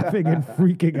phone, laughing and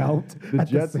freaking out. The at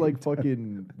jet's same like time.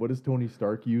 fucking. What does Tony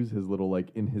Stark use? His little like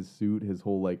in his suit, his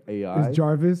whole like AI. Is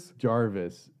Jarvis?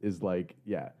 Jarvis is like,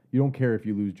 yeah. You don't care if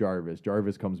you lose Jarvis.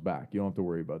 Jarvis comes back. You don't have to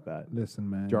worry about that. Listen,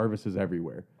 man. Jarvis is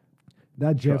everywhere.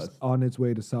 That jet's Trust. on its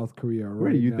way to South Korea right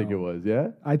Where do you now. think it was? Yeah.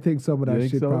 I think some of You that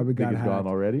think shit so? probably Think got it's hacked. gone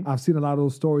already? I've seen a lot of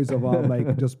those stories of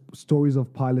like just stories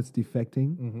of pilots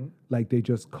defecting. Mm-hmm. Like they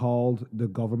just called the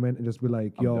government and just be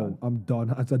like, I'm "Yo, done. I'm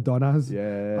done. It's a donas.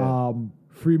 Yeah.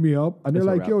 Free me up." And It's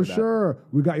they're a like, wrap "Yo, for that. sure,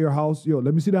 we got your house. Yo,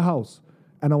 let me see the house."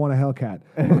 And I want a Hellcat.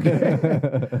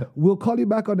 Okay. We'll call you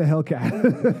back on the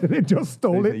Hellcat. They just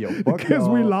stole They it say, "Yo, fuck because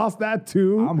we y'all. lost that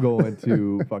too. I'm going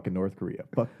to fucking North Korea.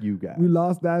 Fuck you guys. We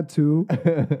lost that too.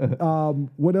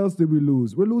 What else did we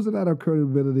lose? We're losing out our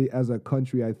credibility as a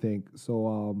country, I think.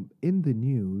 So in the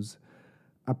news,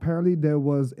 apparently there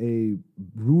was a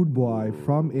rude boy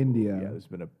from India. Yeah, there's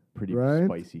been a pretty Right?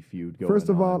 spicy feud going First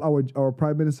of on. all, our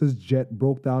prime minister's jet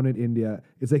broke down in India.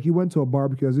 It's like he went to a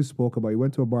barbecue, as we spoke about. He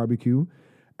went to a barbecue,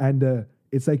 and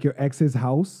it's like your ex's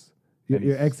house. And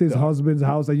Your he's ex's stuck. husband's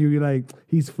house, and you're like,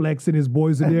 he's flexing, his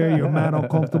boys in there, you're mad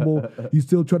uncomfortable. You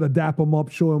still try to dap him up,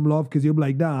 show him love, because you're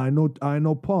like, nah, I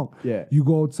know punk. Yeah. You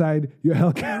go outside, your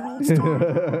Hellcat won't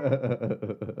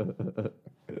start.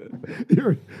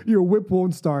 your whip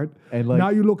won't start. And like- now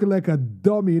you're looking like a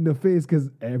dummy in the face because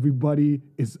everybody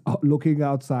is looking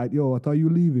outside. Yo, I thought you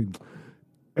were leaving.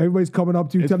 Everybody's coming up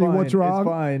to you, It's telling you fine, what's wrong. it's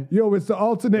fine. Yo, it's the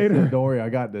alternator. Don't worry, I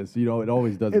got this. You know, it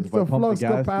always does. It's If I the pump flux the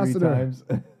gas 3 capacitor. times.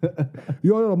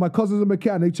 Yo, my cousin's a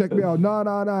mechanic. Check me out.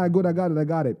 No, good. I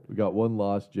got it. We got one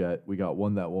lost jet. We got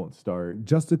one that won't start.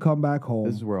 Just to come back home.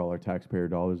 This is where all our taxpayer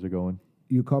dollars are going.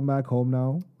 You come back home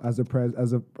now as a prime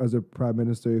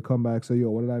minister. You come back. Say, yo,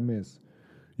 what did I miss?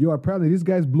 Yo, apparently these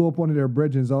guys blew up one of their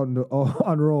bridges on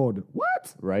road.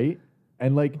 What? Right?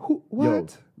 And like,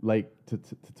 What? Like to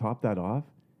top that off,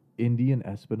 Indian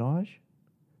espionage.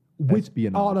 Which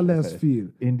Espionage, out of I left said.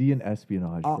 field? Indian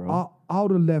espionage, bro.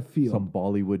 Out of left field. Some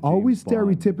Bollywood. Are we James Bond.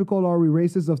 stereotypical? Are we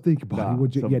racist of thinking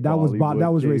Bollywood? Some Yeah, that was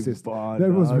James racist. Bond,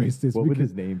 That was dog. racist. What would because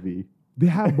his name be? they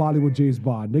have Bollywood James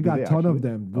Bond. They got they a ton of actually?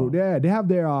 them. Bro. Oh. Yeah, they have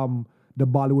their the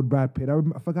Bollywood Brad Pitt.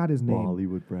 I forgot his name.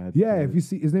 Bollywood Brad. Yeah, Pitt. if you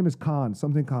see his name is Khan,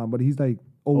 something Khan, but he's like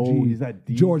OG. Oh, he's that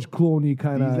George Clooney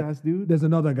kind Deez of ass dude? There's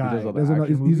another guy. does all the There's another.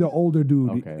 action He's an movies? older dude.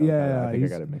 Okay, Yeah, I think I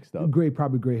got it mixed up.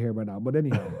 Probably gray hair by now. But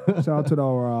anyhow, shout out to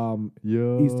our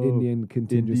Yo, East Indian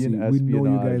contingency. Indian We know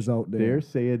you espionage. guys out there. They're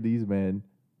saying these men,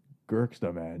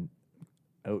 Gurksta man,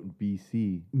 out in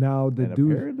BC. Now the And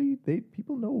dude, apparently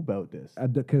people know about this.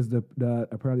 because the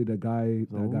apparently the guy a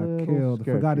that got little killed, I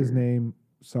forgot his sketchier. name.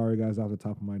 Sorry guys, off the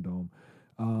top of my dome.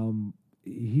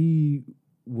 He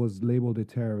was labeled a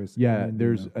terrorist. Yeah, in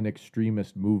there's India. an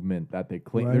extremist movement that they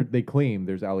claim. Right. They claim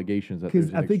there's allegations that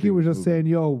Because there's I think he was just extremist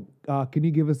movement. saying, "Yo, can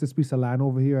you give us this piece of land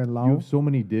over here in You Laos?" have so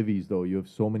many divvies, though. You have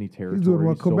so many territories. doing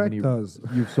what so Quebec many, does.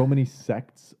 You have so many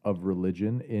sects of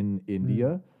religion in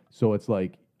India. So it's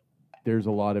like there's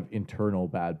a lot of internal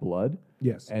bad blood.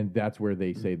 Yes. And that's where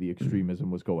they say the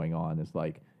extremism was going on. Is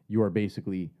like you are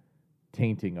basically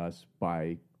tainting us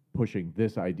by pushing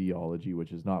this ideology,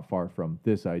 which is not far from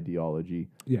this ideology.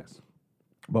 Yes.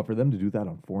 But for them to do that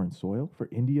on foreign soil, for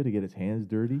India to get its hands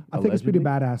dirty, I think it's pretty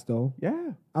allegedly- badass though.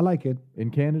 Yeah. I like it. In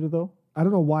Canada, though, I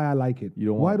don't know why I like it. you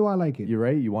don't. Why want, do I like it? You're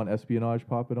right. You want espionage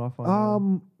popping off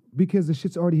on. Because the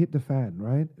shit's already hit the fan,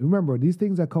 right? Remember, these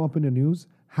things that come up in the news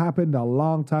happened a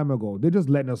long time ago. They're just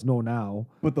letting us know now.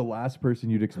 But the last person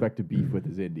you'd expect to beef with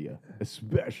is India,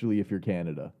 especially if you're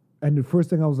Canada. And the first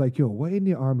thing I was like, yo, what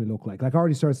Indian army look like? Like I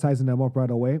already started sizing them up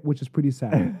right away, which is pretty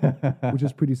sad.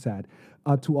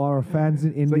 To our fans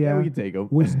in like, India, yeah, we can take 'em.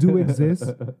 which do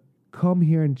exist, come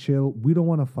here and chill. We don't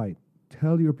want to fight.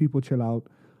 Tell your people chill out.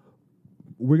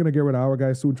 We're gonna get rid of our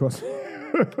guys soon, trust me.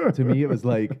 To me, it was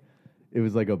like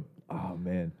a oh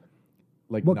man,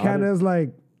 like But not Canada's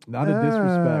like, not a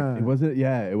disrespect. It wasn't.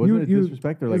 Yeah, it wasn't a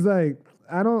disrespect. They're it's like, like,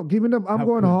 I don't give it up. I'm how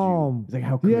going could you? home. It's like,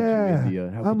 how could you,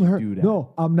 India? How I'm could you hurt. do that?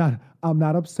 No, I'm not. I'm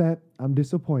not upset. I'm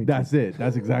disappointed. That's it.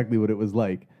 That's exactly what it was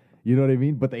like. You know what I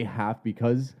mean? But they have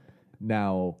because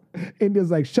now. India's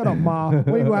like, shut up, ma.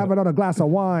 When you gonna have another glass of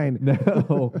wine?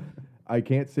 No, I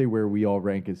can't say where we all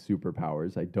rank as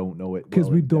superpowers. I don't know it Because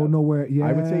well we in don't depth. know where. Yeah,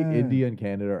 I would say India and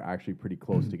Canada are actually pretty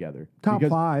close together. Top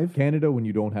Because 5. Canada, when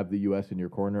you don't have the U.S. in your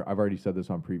corner, I've already said this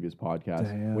on previous podcasts.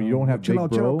 Damn. When you don't have Chill Big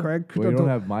out, Bro, Craig. when you don't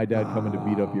have my dad coming to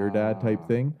beat up your dad type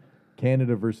thing,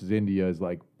 Canada versus India is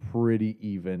like pretty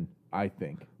even, I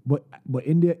think. But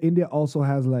India also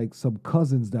has like some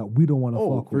cousins that we don't want to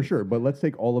Oh, fuck for with. sure. But let's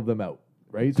take all of them out,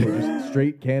 right? So just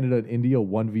straight Canada and India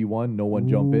 1v1, no one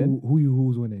jump in.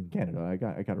 Who's winning? Canada, I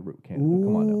got to root Canada.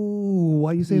 Come on now. Ooh,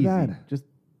 why you say Easy. that? Just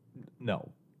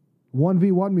no.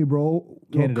 1v1 me, bro.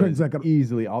 Canada Craig's is like,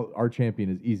 easily. Our champion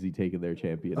is easily taking their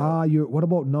champion. out. what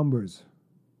about numbers?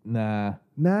 Nah.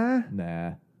 Nah.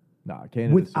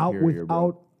 Canada's Without superior,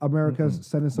 bro. America's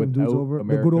sending some dudes Without over, the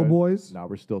America, good old boys. Nah,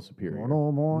 we're still superior.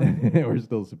 No, boy. We're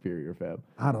still superior, fam.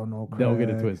 I don't know. Don't get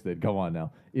it Craig. twisted. Come on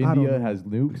now. don't India know. has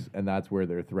nukes, and that's where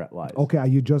their threat lies. Okay,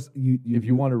 If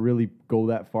you want to really go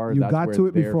that far, you that's got where to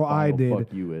it their before I final did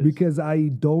fuck you is. because I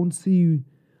don't see.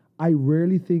 I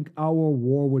rarely think our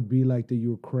war would be like the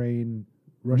Ukraine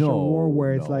Russia No, war,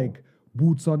 where it's no. like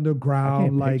boots on the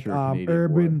ground, like picture a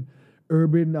Canadian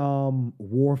urban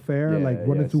warfare, Yeah, like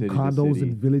running yeah, through city to condos city.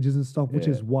 and villages and stuff, which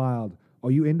Yeah. is wild. Are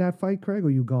you in that fight, Craig,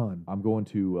 or you gone? I'm going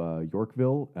to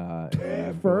Yorkville and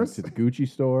I'm First? going to the Gucci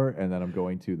store, and then I'm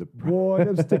going to the. Boy,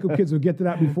 them sticker kids will get to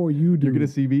that before you do. You're gonna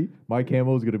see me. My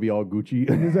camo is gonna be all Gucci.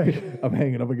 It's like, I'm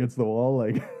hanging up against the wall,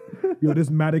 like. yo, this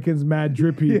mannequin's mad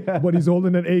drippy, but he's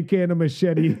holding an AK and a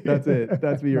machete. That's it.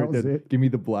 That's me That right was there. it. Give me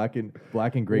the black and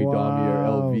gray Wow. Damier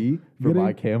LV for Getting-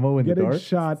 my camo in the Getting dark.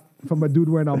 shot from a dude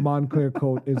wearing a Montclair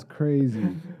coat is crazy.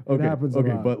 It happens a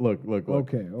lot. but look.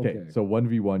 Okay. So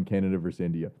 1v1 Canada versus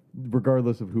India,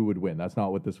 regardless of who would win. That's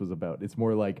not what this was about. It's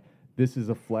more like this is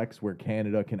a flex where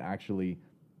Canada can actually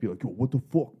be like, yo, what the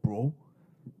fuck, bro?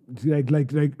 Like,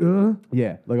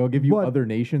 Yeah, like I'll give you But- other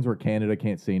nations where Canada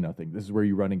can't say nothing. This is where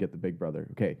you run and get the big brother.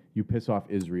 Okay, you piss off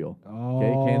Israel.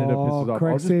 Okay, Canada pisses off. I'll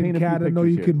Craig just saying paint a few Canada know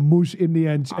pictures you here. can moosh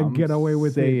India and I'm get away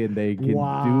with it. saying they can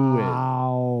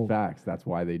Wow. do it. Facts. That's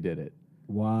why they did it.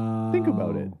 Wow. Think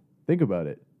about it. Think about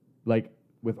it. Like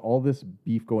with all this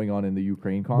beef going on in the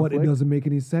Ukraine conflict, But it doesn't make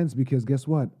any sense because guess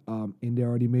what? India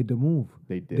already made the move.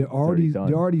 They did. They It's already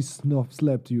done. already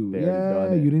slept you. They already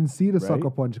done it, you didn't see the right?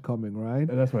 sucker punch coming, right?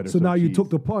 And that's why they're so so now you cheesed. took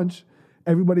the punch.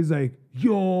 Everybody's like,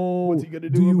 yo, What's he gonna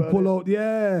do do you about pull it? out?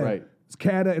 Yeah. Right.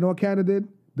 Canada, you know what Canada did?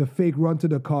 The fake run to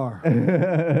the car.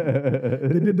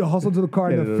 They did the hustle to the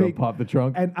car and the fake pop the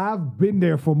trunk. And I've been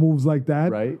there for moves like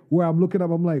that, Right. where I'm looking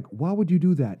up, I'm like, why would you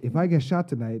do that? If I get shot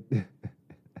tonight,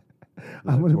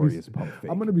 I'm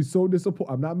gonna be so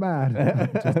disappointed. I'm not mad.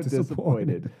 I'm just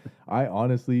disappointed. I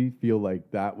honestly feel like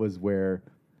that was where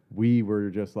we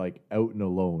were just like out and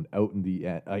alone, out in the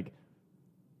end. Like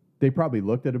they probably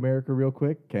looked at America real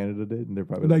quick. Canada did, and they're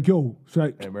probably like, yo,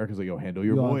 and America's like, yo, handle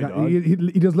your boy, dog.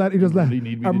 He just let really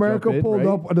need me to America jump in, pulled right?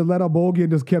 up and just let a bogey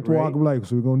and just kept walking. Like,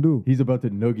 so we're gonna do? He's about to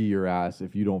noogie your ass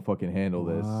if you don't fucking handle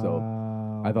this.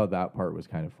 So I thought that part was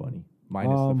kind of funny.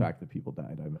 Minus the fact that people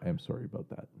died. I'm sorry about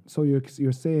that. So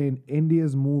you're saying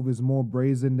India's move is more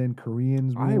brazen than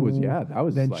Koreans' move? That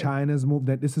was than like, China's move.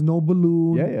 That this is no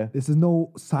balloon. Yeah. This is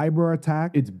no cyber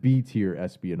attack. It's B tier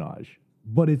espionage.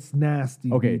 But it's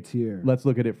nasty. Okay, B tier. let's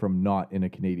look at it from not in a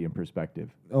Canadian perspective.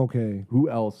 Okay. Who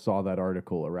else saw that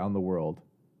article around the world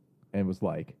and was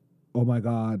like, oh my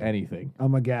God. anything.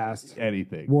 I'm aghast.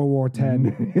 Anything. World War X.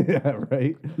 Yeah,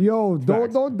 right? Yo,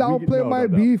 don't downplay my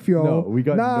beef, yo. No, we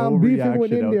got I'm beefing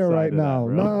with India right now.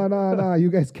 Nah.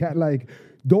 You guys can't like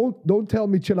don't tell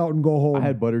me chill out and go home. I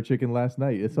had butter chicken last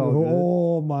night. It's all good.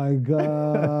 Oh my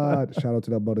God. Shout out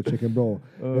to that butter chicken, bro.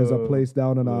 There's a place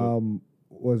down in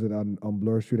was it on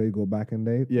Bloor Street that you go back in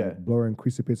day? Yeah. Bloor and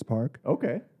Chrissy Pitts Park.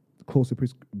 Okay. Close to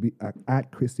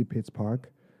at Chrissy Pitts Park.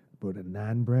 Bro, the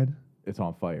naan bread. It's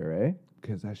on fire, eh?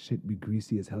 Because that shit be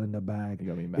greasy as hell in the bag. You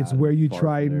got me mad. It's where you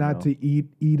try not now. to eat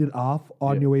it off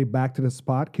on your way back to the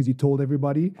spot because you told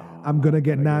everybody, I'm going to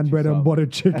get naan bread and butter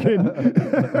chicken.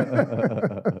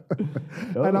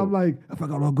 And I'm like, I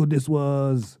forgot how good this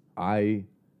was. I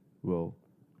will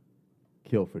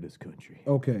kill for this country.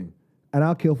 Okay. And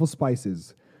I'll kill for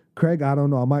spices. Craig, I don't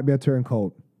know. I might be a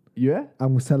turncoat. Yeah?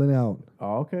 I'm selling out.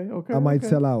 Oh, okay. I might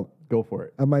sell out. Go for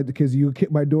it. I might, because you kick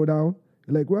my door down.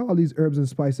 You're like, where are all these herbs and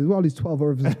spices? Where all these 12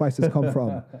 herbs and spices come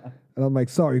from? And I'm like,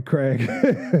 sorry, Craig.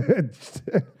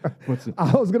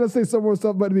 I was going to say some more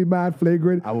stuff, but to be mad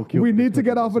flagrant. I will kill. We need to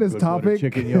get off of this topic.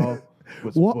 Chicken, y'all.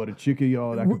 With some butter chicken,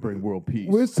 y'all. That could bring world peace.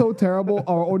 We're so terrible.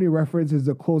 Our only reference is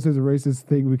the closest racist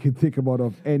thing we can think about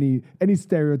of any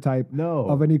stereotype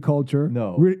of any culture.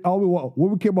 No. What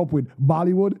we came up with,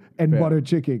 Bollywood and butter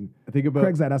chicken. Think about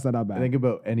Craig's like, that's not that bad. Think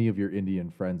about any of your Indian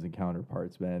friends and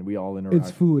counterparts, man. We all interact.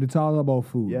 It's food. It's all about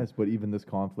food. Yes, but even this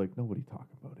conflict, nobody talk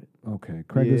about it. Okay.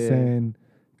 Craig is saying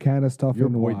Canada stuff your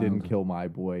in the boy wild. didn't kill my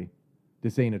boy.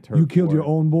 This ain't a turf You killed war. your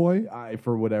own boy?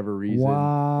 For whatever reason.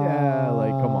 Wow. Yeah, like,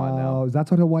 come on now.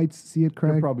 That's how the whites see it,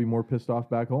 Craig? They're probably more pissed off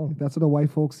back home. That's what the white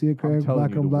folks see it, Craig? I'm telling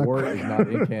Black you, on the black. war is not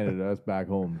in Canada. That's back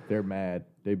home. They're mad.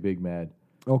 They big mad.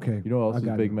 Okay. You know what else is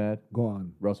big mad? Go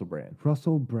on. Russell Brand.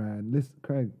 Russell Brand. Listen,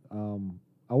 Craig,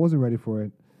 I wasn't ready for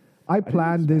it. I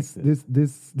planned this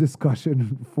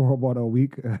discussion for about a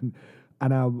week, and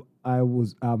I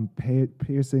was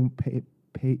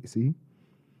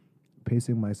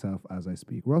pacing myself as I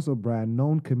speak. Russell Brand,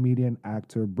 known comedian,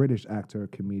 actor, British actor,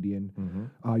 comedian.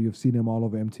 Mm-hmm. You've seen him all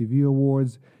over MTV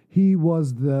Awards. He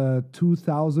was the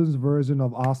 2000s version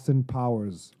of Austin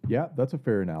Powers. Yeah, that's a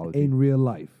fair analogy. In real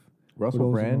life.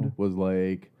 Russell Brand was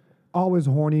like... always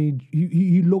horny.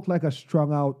 He looked like a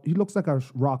strung out. He looks like a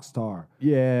rock star.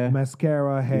 Yeah.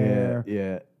 Mascara, hair.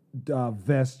 Yeah.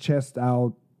 Vest, chest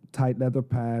out, tight leather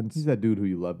pants. He's that dude who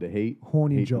you love to hate.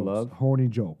 Horny jokes. Love. Horny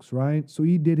jokes, right? So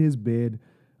he did his bid,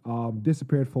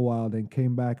 disappeared for a while, then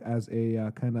came back as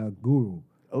a kind of guru.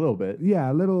 A little bit.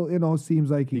 Yeah, a little,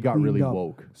 seems like he got really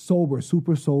woke. Sober,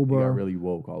 super sober. He got really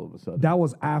woke all of a sudden. That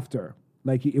was after.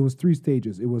 Like, it was 3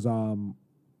 stages. It was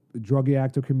druggy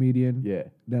actor, comedian. Yeah.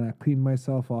 Then I cleaned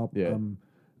myself up. Yeah.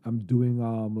 I'm doing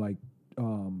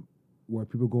where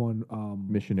people go on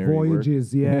missionary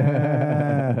voyages. Work.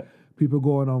 Yeah. People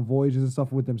going on voyages and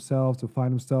stuff with themselves to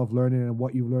find themselves, learning, and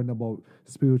what you've learned about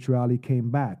spirituality came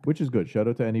back. Which is good. Shout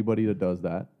out to anybody that does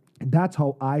that. That's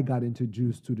how I got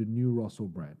introduced to the new Russell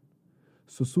Brand.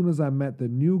 So as soon as I met the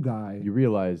new guy, you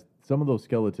realized some of those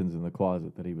skeletons in the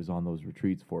closet that he was on those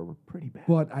retreats for were pretty bad.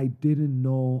 But I didn't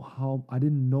know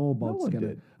about skeletons.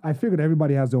 Did. I figured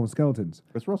everybody has their own skeletons.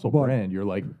 It's Russell Brand. You're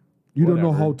like, you whatever.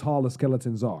 don't know how tall the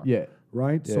skeletons are. Yeah.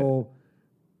 Right? Yeah. So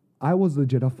I was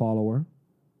legit a follower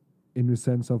in the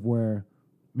sense of where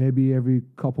maybe every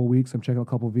couple weeks I'm checking a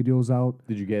couple videos out.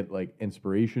 Did you get like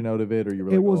inspiration out of it, or you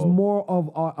were? It was more of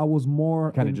I was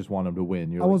more kind of just want him to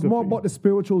win. I was more about the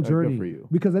spiritual journey good for you.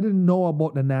 because I didn't know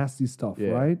about the nasty stuff,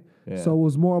 right? Yeah. So it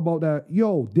was more about that.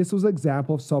 Yo, this was an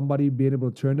example of somebody being able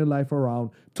to turn their life around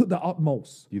to the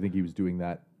utmost. Do you think he was doing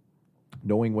that,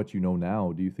 knowing what you know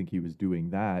now? Do you think he was doing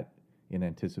that in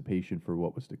anticipation for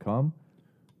what was to come,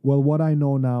 Well, what I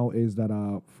know now is that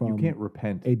You from can't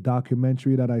repent. a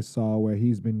documentary that I saw where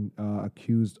he's been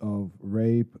accused of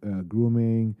rape,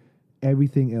 grooming,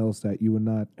 everything else that you would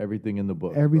not, Everything in the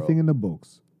book. everything in the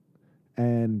books.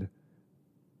 And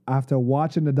after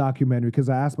watching the documentary, because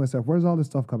I asked myself, where's all this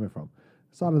stuff coming from?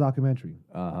 I saw the documentary.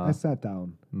 Uh-huh. I sat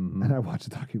down Mhm. and I watched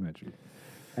the documentary.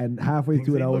 And halfway Things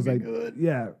through it, ain't I was like, looking good.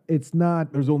 yeah, it's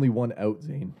not. There's only one out,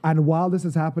 Zane. And while this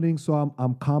is happening, so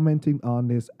I'm commenting on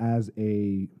this as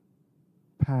a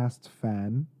past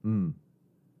fan Mm.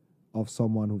 of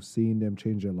someone who's seen them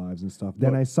change their lives and stuff.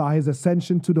 Then I saw his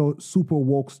ascension to the super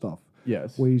woke stuff,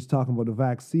 Yes. where he's talking about the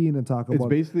vaccine and talking It's about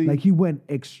basically- like he went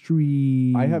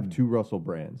extreme. I have two Russell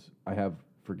Brands. I have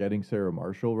Forgetting Sarah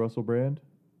Marshall Russell Brand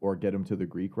or Get Him to the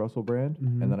Greek Russell Brand.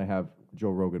 Mm-hmm. And then I have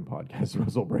Joe Rogan podcast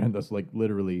Russell Brand. That's like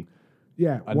literally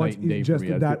a night and day for just me.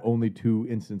 That's that the only two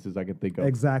instances I can think of.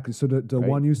 exactly. So the Right.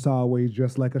 one you saw where he's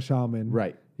dressed like a shaman,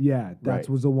 Right. Yeah, that Right.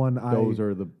 was the one Those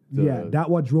are the that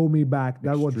what drove me back.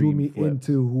 That what drew extreme me flips.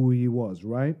 into who he was,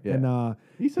 right? Yeah. And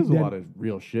he says then- a lot of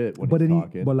real shit when but he's then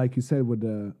talking. but like you said with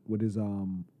his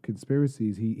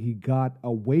conspiracies, he got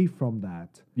away from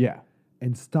that yeah.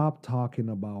 and stopped talking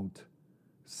about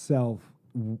self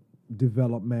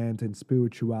development and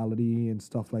spirituality and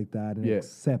stuff like that and Yeah.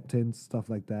 acceptance, stuff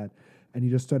like that. And he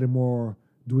just started more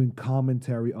doing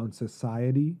commentary on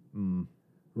society,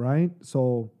 right?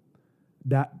 So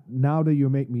that now that you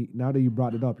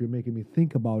brought it up, you're making me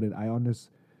think about it.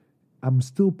 I'm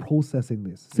still processing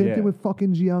this. Same Yeah. thing with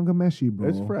fucking Giangameshi, bro.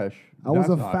 It's fresh. I was That's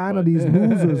a not fan fun. of these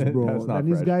losers, bro. That's not And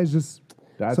these fresh. guys just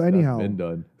That's so anyhow. been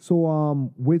done.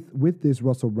 So with this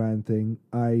Russell Brand thing,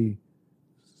 I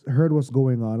heard what's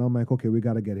going on. I'm like, okay, we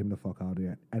gotta get him the fuck out of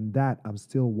here. And that I'm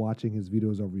still watching his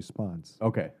videos of response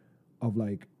Okay. of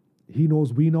like he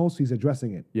knows we know, so he's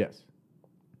addressing it. Yes.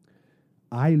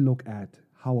 I look at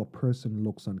how a person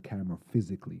looks on camera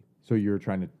physically. So you're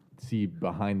trying to see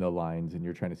behind the lines, and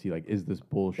you're trying to see like, is this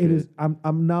bullshit? It is.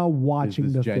 I'm now watching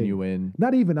Is the this thing. genuine?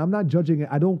 Not even. I'm not judging it.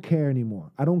 I don't care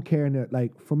anymore. I don't care.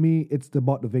 Like for me, it's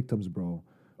about the victims, bro.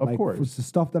 Of like, course. for the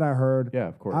stuff that I heard. Yeah,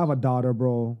 of course. I have a daughter,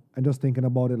 bro, and just thinking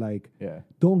about it, like, Yeah.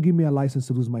 don't give me a license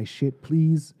to lose my shit,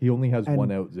 please. He only has And-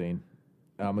 one out, Zane.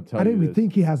 I'm gonna tell I you don't even this.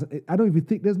 think he has. I don't even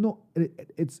think there's no.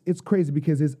 It's crazy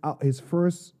because his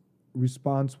first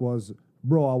response was,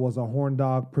 "Bro, I was a horn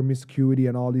dog, promiscuity,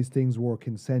 and all these things were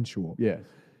consensual." Yes.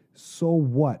 So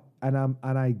what? And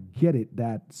I get it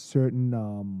that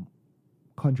certain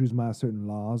countries might have certain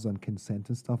laws on consent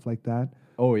and stuff like that.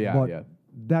 Oh yeah, But yeah.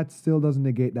 that still doesn't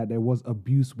negate that there was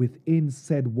abuse within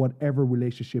said whatever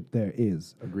relationship there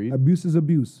is. Agreed. Abuse is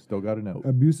abuse. Still got a note.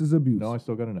 Abuse is abuse. No, I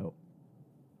still got a note.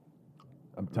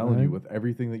 I'm telling you, Alright. with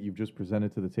everything that you've just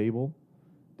presented to the table,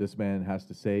 this man has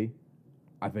to say,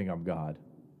 "I think I'm God."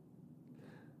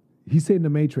 He's saying the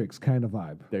Matrix kind of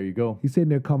vibe. There you go. He's saying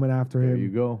they're coming after There him. you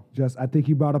go. I think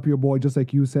he brought up your boy, just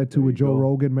like you said too There with you Joe go.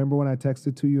 Rogan. Remember when I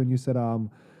texted to you and you said,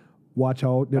 "Watch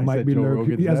out, there I might said be Joe lurking."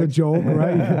 Rogan's As a next. joke,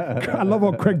 right? I love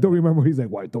how Craig don't remember. He's like,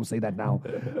 "Why? Don't say that now."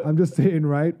 I'm just saying,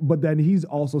 right? But then he's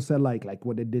also said like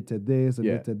what they did to this and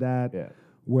Yeah. did to that. Yeah.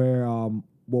 Where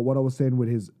well, what I was saying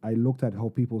with I looked at how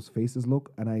people's faces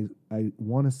look, and I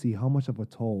want to see how much of a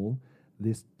toll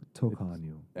this took on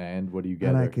you, And what do you get?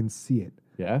 and I there? can see it.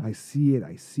 Yeah. I see it.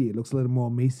 It looks a little more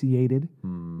emaciated,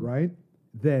 right?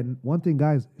 Then one thing,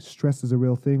 guys, stress is a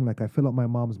real thing. Like I fill up my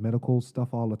mom's medical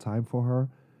stuff all the time for her.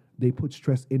 They put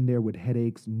stress in there with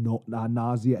headaches,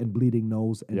 nausea, and bleeding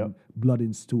nose, and Yep. blood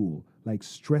in stool. Like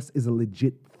stress is a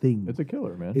legit thing. It's a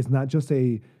killer, man. It's not just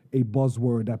a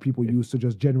buzzword that people use to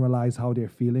just generalize how they're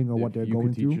feeling or what If they're you going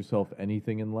could teach through. yourself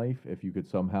anything in life, if you could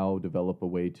somehow develop a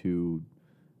way to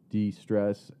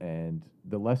de-stress, and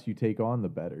the less you take on, the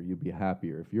better. You'll be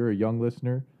happier. If you're a young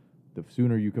listener, the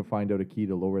sooner you can find out a key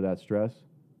to lower that stress,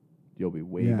 you'll be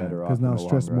way better off. because now in the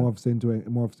stress long run. morphs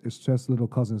into stress little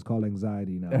cousins called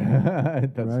anxiety now.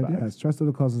 That's right? Yeah, facts. stress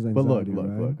little cousins But anxiety. look,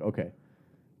 right? okay.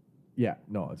 Yeah,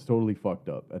 no, it's totally fucked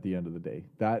up at the end of the day.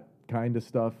 That kind of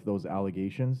stuff, those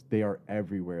allegations, they are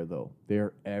everywhere, though. They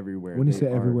are everywhere. When you They say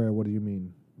are- everywhere, what do you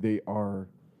mean? there are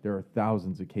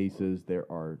thousands of cases. There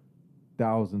are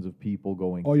thousands of people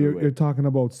going Oh, through you're it. talking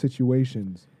about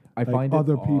situations. I like find it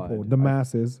other people, odd. the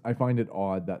masses. I find it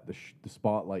odd that the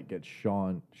spotlight gets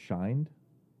shown,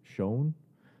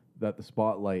 that the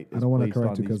spotlight I is don't wanna placed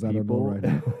correct on you these 'cause I don't know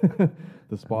people. right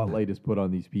The spotlight is put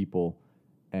on these people,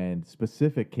 and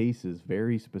specific cases,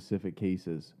 very specific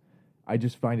cases. I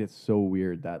just find it so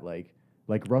weird that like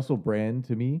Russell Brand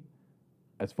to me,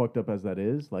 as fucked up as that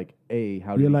is, like, how did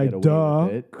You're he like, get away duh,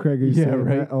 with it? Craig, are you Yeah, saying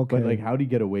right. that? Okay. But like, how did he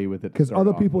get away with it? to Because start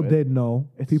other off people with? did know.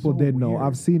 It's People so did know. weird.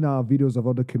 I've seen videos of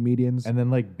other comedians. And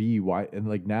then like why and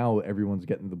like now everyone's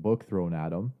getting the book thrown at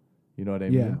them. You know what I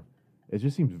Yeah. mean? It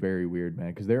just seems very weird, man.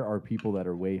 Because there are people that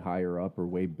are way higher up or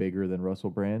way bigger than Russell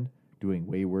Brand doing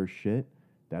way worse shit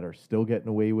that are still getting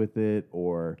away with it.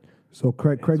 Or So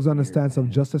Craig's on the weird, stance of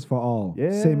man. justice for all.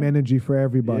 Yeah. Same energy for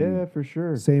everybody. yeah, for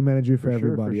sure. Same energy for For sure, for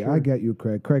everybody. sure. I get you,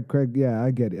 Craig. Craig. Yeah,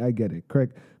 I get it.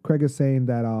 Craig is saying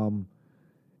that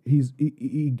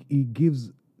he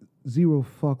gives zero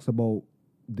fucks about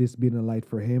this being a light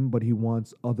for him, but he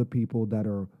wants other people that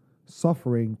are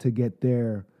suffering to get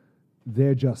their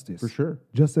justice. For sure.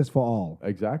 Justice for all.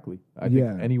 Exactly. I Yeah.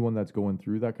 think anyone that's going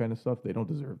through that kind of stuff, they don't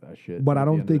deserve that shit. But I at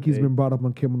the don't end of think the he's day. been brought up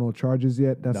on criminal charges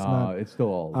yet. That's Nah, not. it's still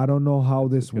all. I don't know how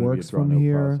it's this gonna be a works from drawn-out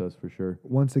here. process for sure.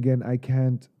 Once again, I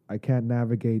can't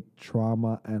navigate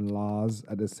trauma and laws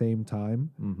at the same time,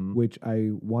 Mm-hmm. which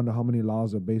I wonder how many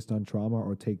laws are based on trauma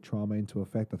or take trauma into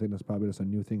effect. I think that's probably just a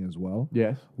new thing as well,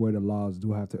 Yes. where the laws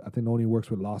do have to. I think it only works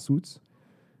with lawsuits,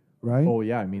 right? Oh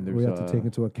yeah, I mean, there's We have to take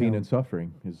into pain account- and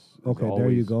suffering is okay, there you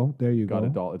always go. There you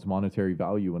got go. its monetary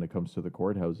value when it comes to the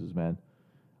courthouses, man.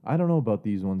 I don't know about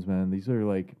these ones, man. These are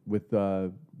like with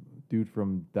dude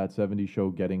from that '70s show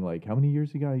getting like how many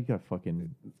years he got? He got fucking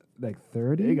Like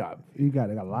 30. He got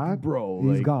a lot, bro.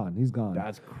 He's like, gone. He's gone.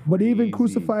 That's crazy. But he even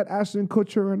crucified Ashton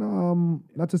Kutcher and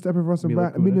not to step in Russell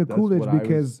Brand. I mean, That's Coolidge what I was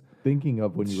because thinking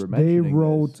of when you were they mentioning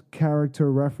wrote this,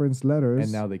 character reference letters.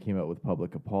 and now they came out with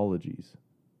public apologies.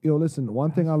 Yo, listen,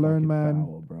 one thing I That's learned, fucking man,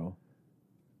 foul, bro.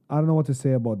 I don't know what to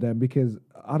say about them because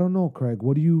I don't know, Craig.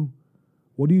 What do you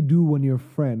do when your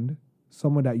friend,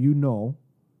 someone that you know,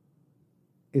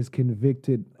 is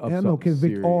convicted? Of I don't know, something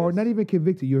convicted or serious. not even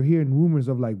convicted. You're hearing rumors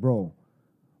of like, bro,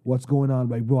 what's going on?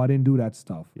 Like, bro, I didn't do that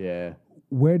stuff. Yeah.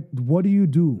 What do you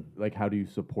do? Like, how do you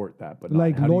support that? But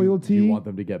Like, how do loyalty you want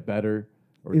them to get better,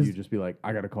 or do is- you just be like,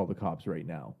 I got to call the cops right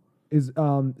now? Is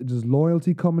does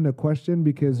loyalty come into question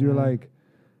because you're like,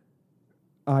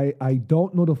 I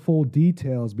don't know the full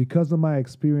details because of my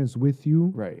experience with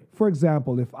you. Right. For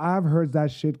example, if I've heard that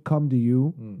shit come to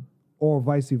you, or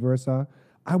vice versa,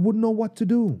 I wouldn't know what to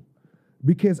do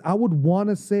because I would want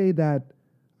to say that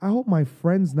I hope my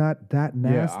friend's not that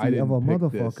nasty of a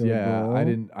motherfucker. Yeah, bro.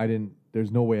 I didn't.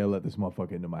 There's no way I let this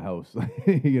motherfucker into my house.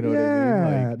 You know what I Yeah,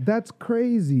 mean? Like, that's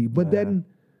crazy. But then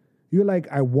you're like,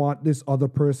 I want this other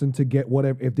person to get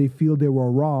whatever. If they feel they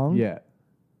were wrong, yeah.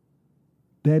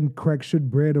 then Craig should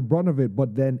bear the brunt of it.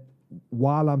 But then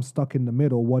while I'm stuck in the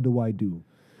middle, what do I do?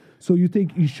 So you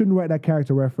think you shouldn't write that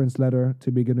character reference letter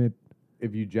to begin with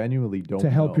If you genuinely don't to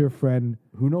help know, your friend?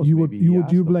 who knows? You would maybe he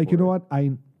asked you'd be them like, you for know it,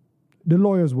 what? The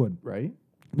lawyers would. right?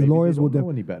 The Maybe lawyers they would don't know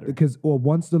any better. because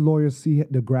once the lawyers see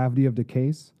the gravity of the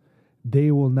case,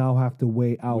 they will now have to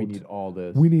weigh out. We need all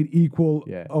this. We need equal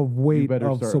Yeah. of You weight better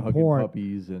of start hugging support.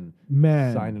 puppies and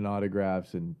Man. signing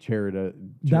autographs and charity.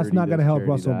 That's not going to this, help charity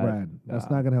Russell that. Brand. That's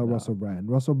Nah, not going to help nah. Russell Brand.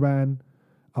 Russell Brand,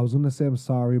 I was going to say I'm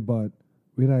sorry, but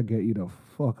we gotta get you the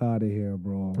fuck out of here,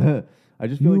 bro. I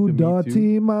just feel You like the Me Too.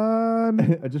 dirty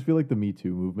man. I just feel like the Me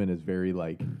Too movement is very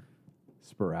like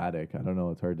sporadic. I don't know.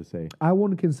 It's hard to say. I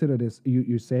wouldn't consider this.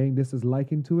 You're saying this is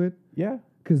likened to it? Yeah.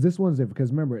 Because this one's different.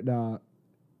 Because remember,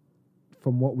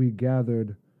 from what we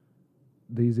gathered,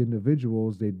 these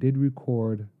individuals, they did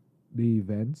record the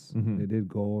events. Mhm. They did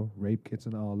go rape kits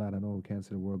and all that. I know we can't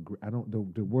say the word.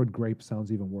 The word grape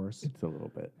sounds even worse. It's a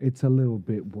little bit. It's a little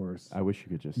bit worse. I wish you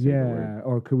could just say the word. Yeah,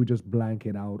 or could we just blank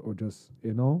it out, or just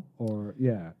or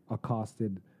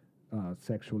accosted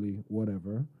sexually,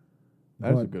 whatever.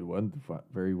 That's a But- good one.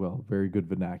 Very well. Very good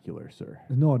vernacular, sir.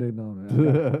 No, they no.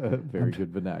 Very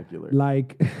good vernacular.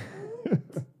 Like.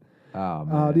 Oh,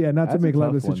 man. Yeah, not to That's a make light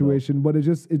of the tough one, though. situation, but it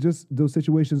just those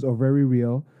situations are very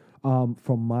real.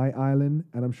 From my island,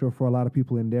 and I'm sure for a lot of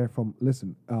people in there.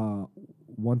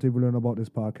 One thing we learn about this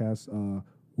podcast,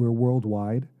 we're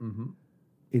worldwide. Mhm.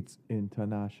 It's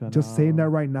International. just saying that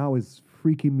right now is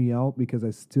freaking me out because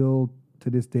I still, to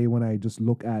this day, when I just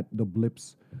look at the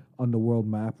blips on the world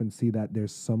map and see that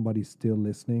there's somebody still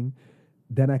listening,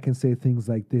 then I can say things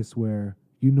like this where,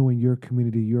 in your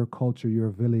community, your culture, your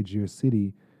village, your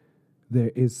city, there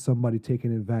is somebody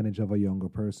taking advantage of a younger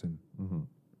person. Mhm.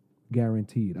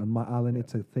 Guaranteed. On my island,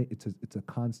 it's a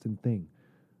constant thing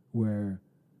where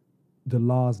the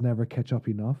laws never catch up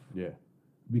enough Yeah.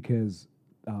 because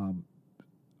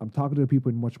I'm talking to the people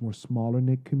in much more smaller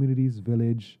knit communities,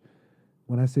 village.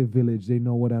 When I say village, they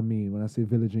know what I mean. When I say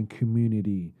village and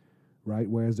community, right?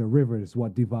 Whereas the river is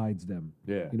what divides them.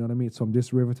 Yeah. You know what I mean? It's from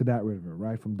this river to that river,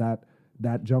 right? From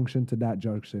that junction to that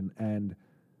junction. And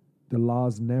the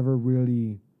laws never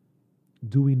really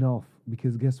do enough,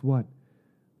 because guess what?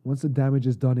 Once the damage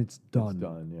is done, it's done. It's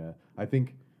done, yeah. I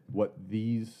think what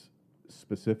these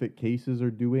specific cases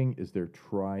are doing is they're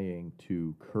trying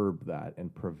to curb that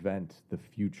and prevent the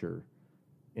future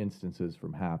instances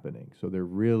from happening. So they're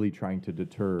really trying to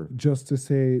deter. Just to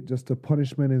say, just the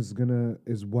punishment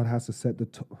is what has to set the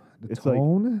It's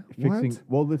tone. like fixing.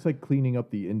 What? Well, it's like cleaning up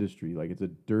the industry. Like it's a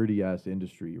dirty ass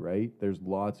industry, right? There's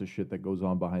lots of shit that goes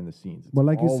on behind the scenes. It's But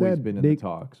like you always said, been in the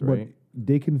talks, right? But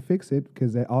they can fix it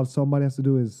because all somebody has to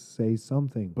do is say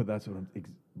something. But that's what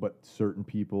but certain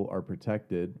people are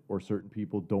protected, or certain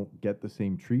people don't get the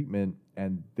same treatment,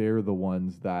 and they're the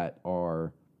ones that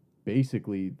are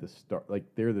basically the start. Like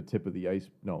they're the tip of the ice.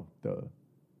 No, the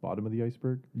bottom of the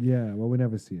iceberg. Yeah, well, we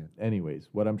never see it. Anyways,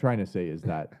 what I'm trying to say is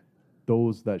that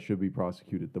those that should be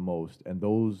prosecuted the most, and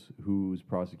those whose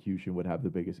prosecution would have the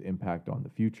biggest impact on the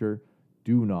future,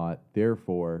 do not.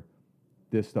 Therefore,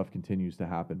 this stuff continues to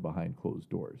happen behind closed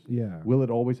doors. Yeah. Will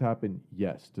it always happen?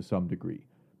 Yes, to some degree.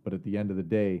 But at the end of the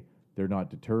day, they're not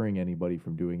deterring anybody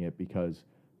from doing it because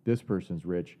this person's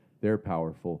rich, they're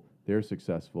powerful, they're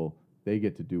successful, they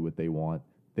get to do what they want,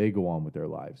 they go on with their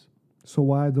lives. So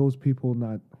why are those people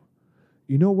not?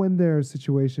 You know, when there are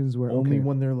situations where Only okay,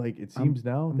 when they're like, it seems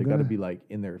I'm they got to gonna- be like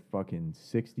in their fucking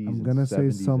 60s. I'm and gonna say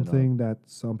 70s something and up. that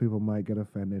some people might get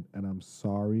offended, and I'm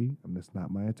sorry, and it's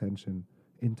not my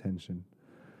intention.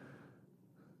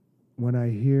 When I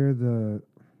hear the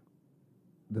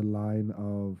line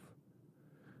of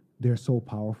 "they're so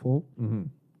powerful," Mhm.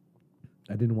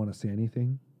 I didn't want to say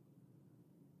anything,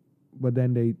 but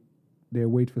then they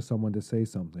wait for someone to say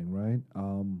something, right?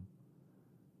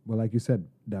 But like you said,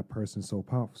 that person's so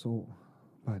powerful. So,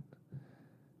 but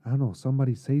I don't know.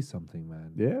 Somebody say something,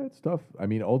 man. Yeah, it's tough. I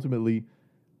mean, ultimately,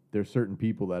 there's certain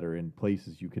people that are in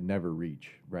places you can never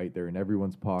reach, right? They're in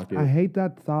everyone's pocket. I hate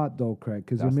that thought though, Craig,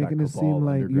 because you're That's that making it cabal seem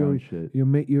like underground shit.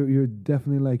 you're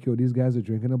definitely like, yo, these guys are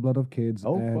drinking the blood of kids.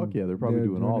 Oh, and fuck yeah, they're probably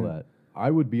doing all that.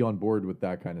 I would be on board with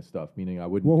that kind of stuff, meaning I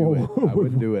wouldn't Whoa, do whoa, it. I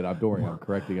wouldn't do it. Don't worry, I'm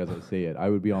correcting as I say it. I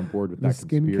would be on board with The that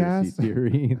skin conspiracy cast?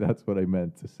 theory. That's what I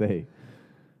meant to say.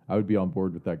 I would be on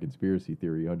board with that conspiracy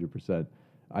theory 100%.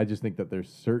 I just think that there's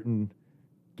certain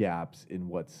gaps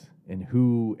in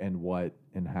who and what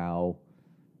and how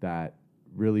that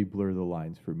really blur the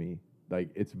lines for me. Like,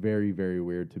 it's very, very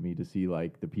weird to me to see,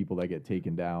 like, the people that get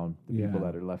taken down, the people Yeah.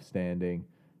 that are left standing,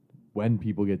 when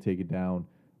people get taken down.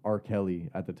 R. Kelly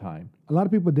at the time. A lot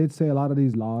of people did say a lot of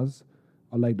these laws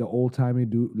are like the old timey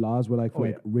laws were like for Oh,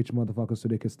 like yeah. rich motherfuckers so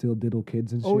they could still diddle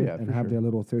kids and shit Oh, yeah, and for have sure. their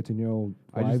little 13-year-old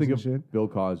I wives just think and of shit. Bill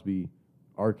Cosby,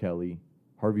 R. Kelly,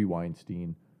 Harvey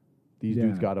Weinstein. These Yeah.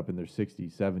 dudes got up in their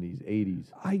 60s, 70s,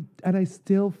 80s. I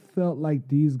still felt like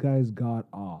these guys got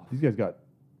off. These guys got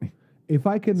If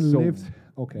I can so lift,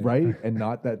 okay, right, and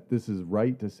not that this is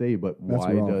right to say, but That's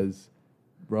why rough. does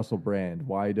Russell Brand,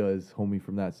 why does homie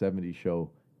from that 70s show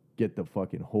get the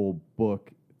fucking whole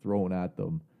book thrown at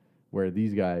them, where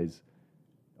these guys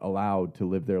allowed to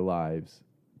live their lives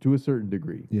to a certain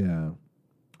degree? Yeah.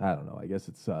 I don't know. I guess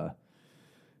it's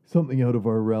something out of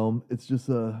our realm. It's just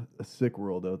a sick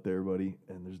world out there, buddy,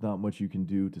 and there's not much you can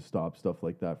do to stop stuff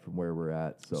like that from where we're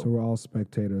at. So we're all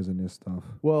spectators in this stuff.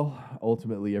 Well,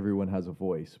 ultimately, everyone has a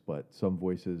voice, but some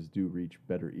voices do reach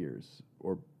better ears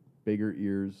or bigger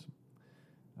ears.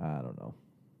 I don't know.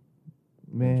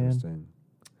 Man, Interesting.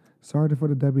 Sorry for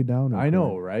the Debbie Downer. I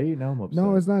know, Craig. right? Now I'm upset.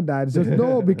 No, it's not that. It's just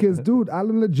no, because dude,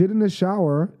 I'm legit in the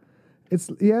shower.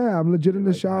 I'm legit in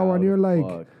the like, shower, how and the you're like,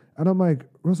 fuck? and I'm like,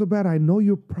 Russell Brand, I know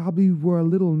you probably were a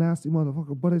little nasty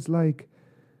motherfucker, but it's like,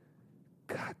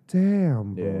 god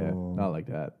damn, bro. Yeah, not like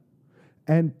that.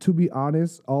 And to be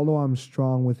honest, although I'm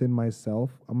strong within myself,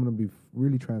 I'm gonna be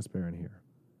really transparent here.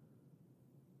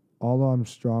 Although I'm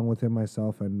strong within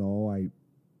myself and know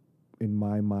in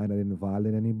my mind, I didn't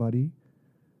violate anybody.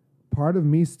 Part of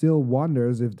me still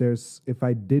wonders if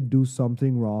I did do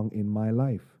something wrong in my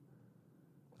life.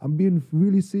 I'm being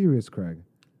really serious, Craig.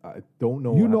 I don't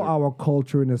know. You know our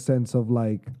culture in the sense of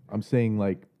like, I'm saying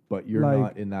like, but you're like,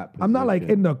 not in that position. I'm not like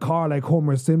in the car like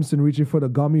Homer Simpson reaching for the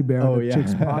gummy bear Oh, in the yeah.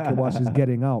 chick's pocket while she's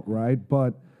getting out, right?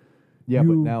 But Yeah,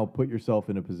 but you- now put yourself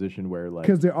in a position where like,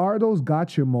 because there are those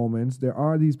gotcha moments. There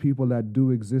are these people that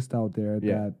do exist out there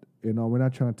Yeah. that, we're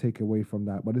not trying to take away from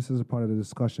that. But this is a part of the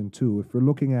discussion too. If we're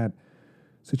looking at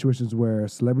situations where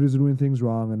celebrities are doing things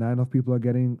wrong and not enough people are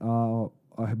getting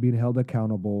being held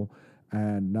accountable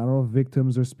and not enough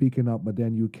victims are speaking up, but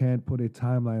then you can't put a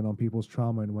timeline on people's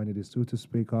trauma and when it is due to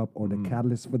speak up or the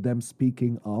catalyst for them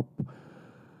speaking up,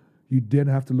 you then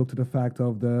have to look to the fact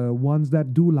of the ones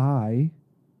that do lie,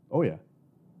 oh yeah,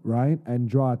 right? And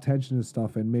draw attention to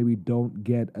stuff and maybe don't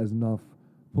get as enough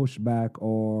pushback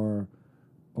or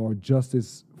or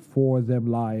justice for them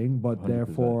lying, but 100%.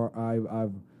 therefore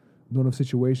I've known of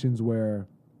situations where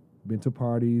been to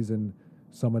parties and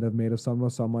someone have made of someone or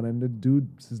someone, and the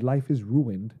dude's life is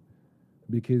ruined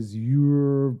because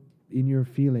you're in your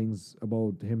feelings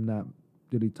about him not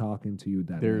really talking to you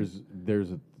that night.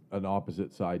 There's an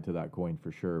opposite side to that coin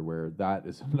for sure, where that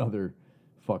is another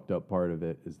fucked up part of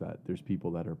it, is that there's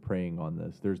people that are preying on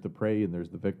this. There's the prey and there's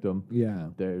the victim. Yeah.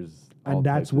 There's all And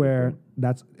types that's of where different-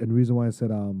 that's and the reason why I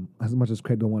said as much as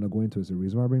Craig don't want to go into it, is the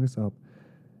reason why I bring this up,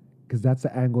 because that's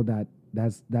the angle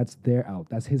that's their out.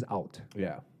 That's his out.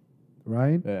 Yeah.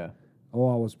 Right? Yeah. Oh,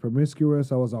 I was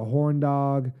promiscuous, I was a horn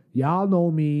dog. Y'all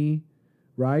know me,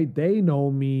 right? They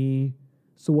know me.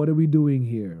 So what are we doing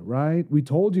here, right? We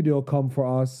told you they'll come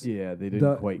for us. Yeah, they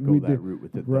didn't quite go that route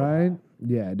with it, though. Right?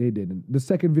 Yeah, they didn't. The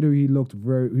second video, he looked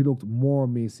more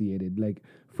emaciated. Like,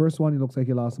 first one, he looks like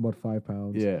he lost about 5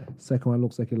 pounds. Yeah. Second one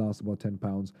looks like he lost about 10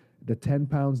 pounds. The 10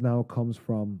 pounds now comes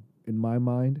from, in my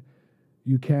mind,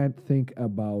 you can't think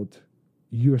about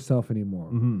yourself anymore.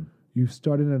 Mm-hmm. You've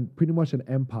started pretty much an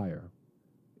empire.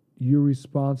 You're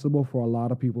responsible for a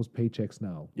lot of people's paychecks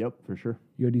now. Yep, for sure.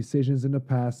 Your decisions in the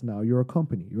past now, you're a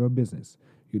company, you're a business.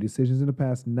 Your decisions in the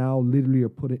past now literally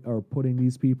are putting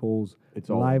these people's It's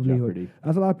all in livelihood. jeopardy.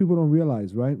 That's a lot of people don't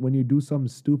realize, right? When you do something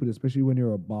stupid, especially when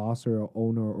you're a boss or an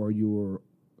owner or you're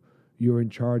in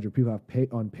charge or people have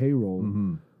on payroll,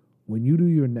 Mm-hmm. when you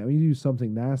do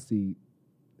something nasty,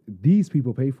 these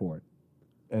people pay for it.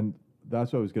 And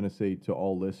that's what I was going to say to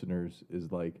all listeners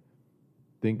is, like,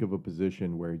 think of a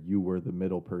position where you were the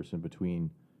middle person between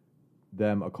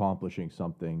them accomplishing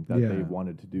something that they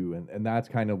wanted to do. And that's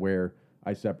kind of where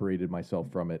I separated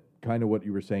myself from it. Kind of what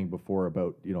you were saying before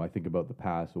about, I think about the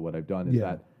past or what I've done is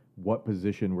that what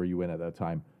position were you in at that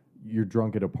time? You're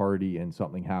drunk at a party and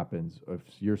something happens. If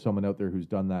you're someone out there who's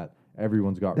done that,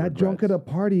 everyone's got That regrets. drunk at a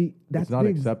party, that's it's not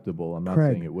acceptable. I'm not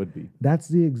Craig, saying it would be. That's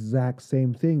the exact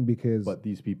same thing because... But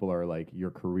these people are like your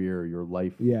career, your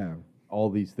life. Yeah. All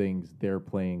these things, they're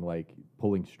playing, like,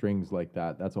 pulling strings like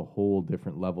that. That's a whole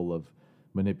different level of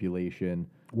manipulation.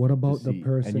 What about the deceit.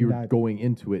 person And you're that... going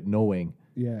into it knowing,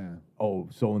 Yeah. oh,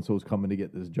 so-and-so's coming to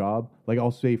get this job. Like, I'll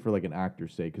say for, like, an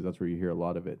actor's sake, because that's where you hear a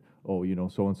lot of it. Oh,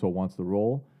 so-and-so wants the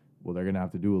role. Well, they're going to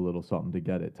have to do a little something to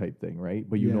get it type thing, right?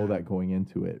 But you know that going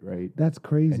into it, right? That's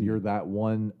crazy. And you're that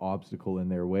one obstacle in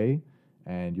their way,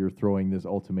 and you're throwing this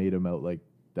ultimatum out. Like,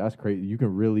 that's crazy. You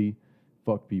can really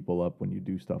fuck people up when you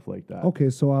do stuff like that. Okay,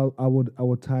 so I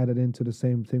would tie that into the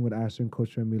same thing with Ashton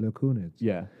Kutcher and Mila Kunis.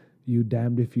 Yeah. You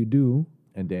damned if you do.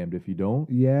 And damned if you don't.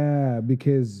 Yeah,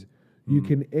 because you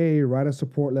can write a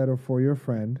support letter for your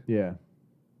friend. Yeah.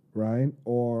 Right?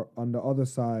 Or on the other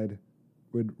side,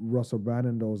 with Russell Brand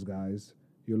and those guys,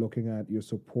 you're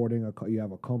supporting you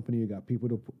have a company, you got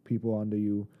people under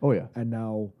you. Oh, yeah. And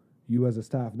now you as a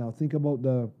staff. Now think about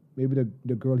maybe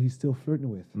the girl he's still flirting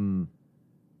with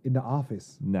in the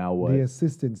office. Now what? The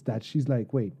assistants that she's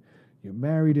like, wait, you're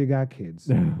married, you got kids.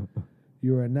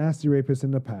 You're a nasty rapist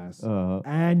in the past.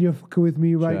 And you're fucking with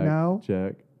me right now?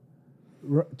 Check.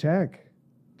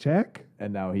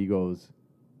 And now he goes,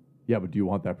 yeah, but do you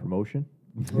want that promotion?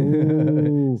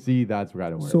 Ooh. See, that's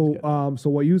right. So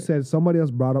what you said, somebody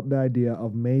else brought up the idea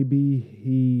of maybe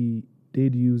he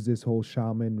did use this whole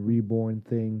shaman reborn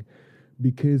thing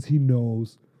because he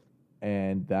knows.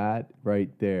 And that right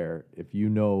there, if you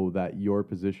know that your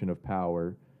position of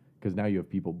power, because now you have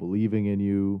people believing in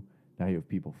you, now you have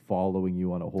people following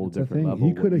you on a whole different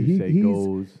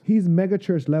level. He's mega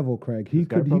church level, Craig. He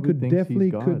could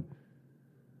definitely.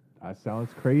 That sounds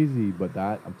crazy, but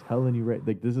I'm telling you, right?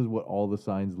 Like, this is what all the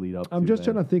signs lead up to. I'm just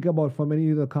trying to think about from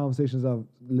any of the conversations I've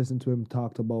listened to him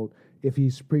talked about if he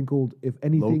sprinkled, if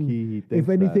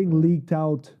anything, leaked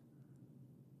out.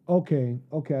 Okay,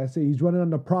 I see. He's running on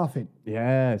the profit.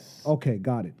 Yes. Okay,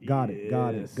 got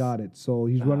it. So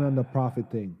he's running on the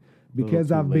profit thing.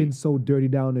 Because I've late. been so dirty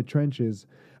down in the trenches,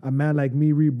 a man like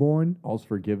me reborn. All's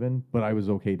forgiven, but I was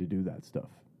okay to do that stuff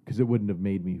because it wouldn't have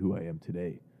made me who I am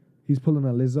today. He's pulling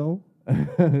a Lizzo.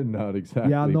 Not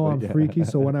exactly. Yeah, I know I'm freaky,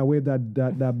 so when I wave that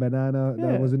banana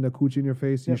that was in the coochie in your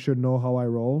face, you should know how I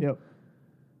roll. Yep.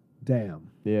 Damn.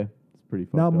 Yeah, it's pretty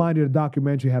fucked Now, up. mind you, the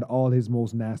documentary had all his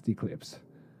most nasty clips.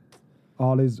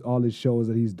 All his shows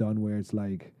that he's done where it's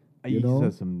like, He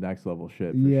says some next level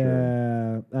shit. For sure.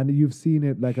 Yeah, and you've seen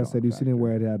it. Like I said, you've seen it factor.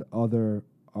 where it had other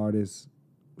artists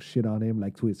shit on him,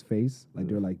 like to his face. Like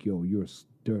they're like, "Yo, you're a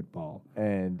dirtball,"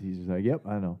 and he's just like, "Yep,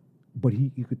 I know." But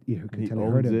you could tell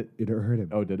it hurt him. It hurt him.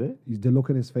 Oh, did it? The look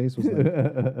in his face was like,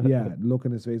 yeah, the look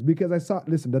in his face. Because I saw,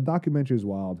 listen, the documentary is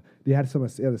wild. They had some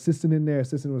assistant in there.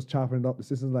 Assistant was chopping it up. The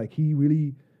assistant's like, he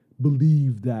really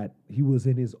believed that he was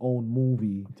in his own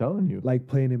movie, I'm telling you. like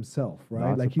playing himself, right?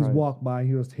 Not Like he's surprised. walked by,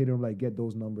 he was hitting him like, get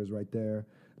those numbers right there.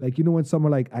 Like, you know, when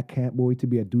someone like, I can't wait to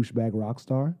be a douchebag rock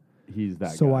star, He's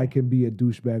that so guy. I can be a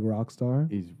douchebag rock star.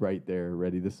 He's right there,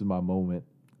 ready. This is my moment.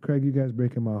 Craig, you guys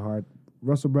breaking my heart.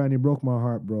 Russell Brand, you broke my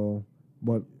heart, bro.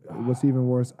 But what's even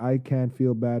worse, I can't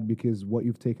feel bad because what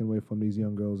you've taken away from these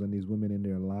young girls and these women in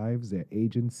their lives, their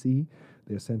agency,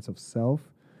 their sense of self,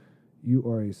 you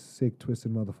are a sick,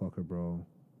 twisted motherfucker, bro.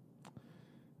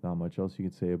 Not much else you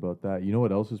can say about that. You know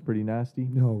what else is pretty nasty?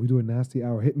 No, we do a nasty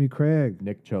hour. Hit me, Craig.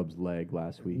 Nick Chubb's leg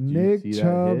last week. Did Nick you see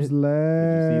Chubb's that hit?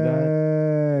 leg. Did you see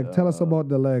that? Tell us about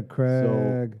the leg,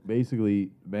 Craig. So basically,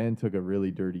 man took a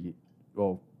really dirty,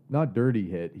 well, not dirty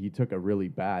hit. He took a really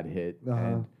bad hit,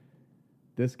 and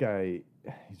this guy,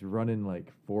 he's running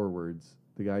like forwards.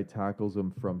 The guy tackles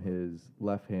him from his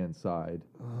left-hand side,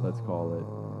 let's call it,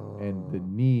 and the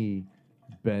knee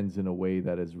bends in a way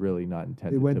that is really not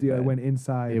intended to bend. It went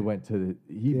inside. It went to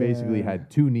he basically had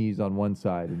two knees on one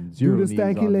side and zero do the knees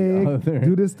stanky on leg. the other.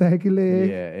 Do the stanky leg.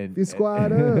 Yeah, and you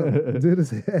squat up. Do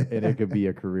this. And it could be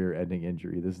a career-ending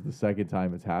injury. This is the second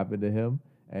time it's happened to him,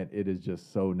 and it is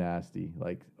just so nasty.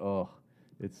 Like, oh,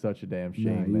 it's such a damn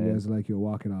shame, man. You guys are like you're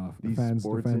walking off. These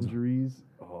sports injuries.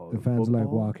 Oh, the fans football. like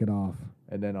walking off.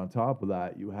 And then on top of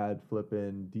that, you had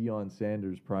flipping Deion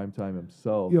Sanders primetime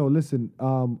himself. Yo, listen,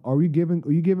 are you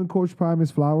giving Coach Prime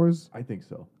his flowers? I think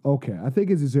so. Okay, I think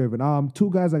it's deserving. Two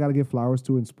guys I gotta give flowers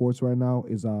to in sports right now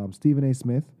is Stephen A.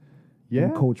 Smith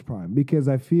and Coach Prime, because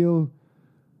I feel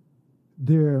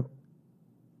they're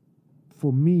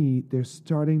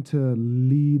starting to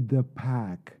lead the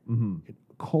pack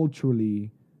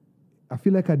culturally. I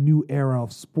feel like a new era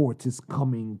of sports is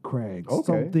coming, Craig.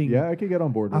 Okay. I could get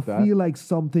on board with that. I feel like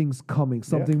something's coming,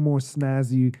 something more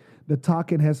snazzy. The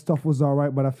talking head stuff was all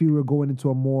right, but I feel we're going into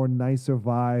a more nicer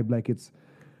vibe. Like it's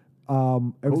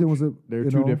everything was there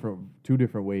are two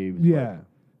different waves. Yeah.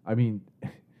 I mean,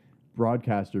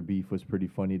 broadcaster beef was pretty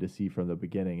funny to see from the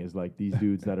beginning. Is like these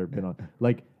dudes that have been on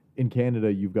like. In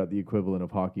Canada, you've got the equivalent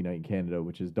of Hockey Night in Canada,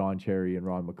 which is Don Cherry and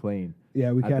Ron McLean.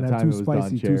 Yeah, we can't have too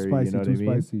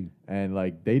spicy. And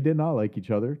like they did not like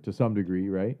each other to some degree,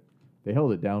 right? They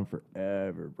held it down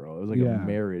forever, bro. It was like a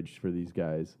marriage for these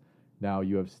guys. Now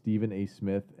you have Stephen A.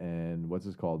 Smith and what's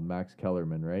his called, Max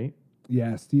Kellerman, right?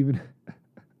 Yeah, Stephen.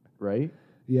 Right?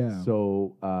 Yeah.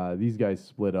 So these guys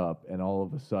split up, and all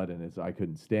of a sudden, I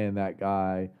couldn't stand that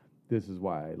guy. This is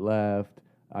why I left.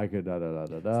 I could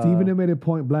Stephen A. made it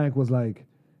point blank was like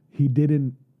he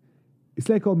didn't. It's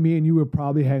like how me and you will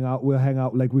probably hang out. We'll hang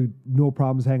out like we no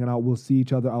problems hanging out. We'll see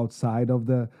each other outside of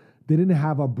the. They didn't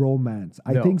have a bromance.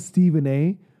 I think Stephen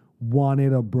A.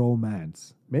 wanted a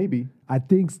bromance. Maybe. I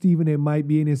think Stephen A. might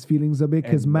be in his feelings a bit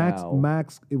because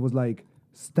Max, it was like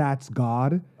stats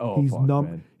god. Oh,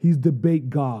 man. He's debate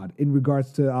god in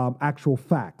regards to actual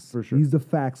facts. For sure. He's the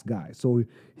facts guy. So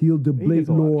he'll debate he gets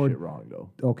a Lord. lot of shit wrong though.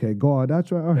 Okay, go on.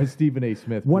 That's right. And Stephen A.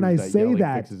 Smith. When I that say yelling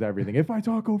that, fixes everything. If I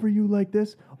talk over you like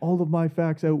this, all of my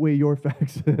facts outweigh your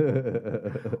facts.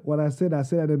 When I said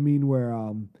that I mean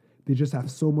where they just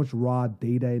have so much raw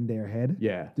data in their head.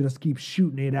 Yeah. They just keep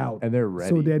shooting it out. And they're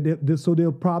ready. So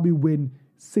they'll probably win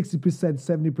 60%,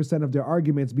 70% of their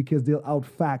arguments because they'll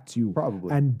outfact you.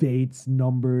 Probably. And dates,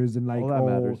 numbers, and like, all that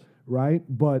matters. Right?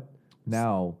 But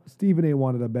now Stephen A.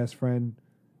 wanted a best friend.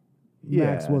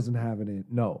 Max wasn't having it.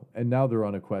 No. And now they're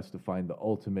on a quest to find the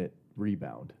ultimate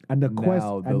rebound. And the quest.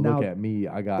 Now and look at me.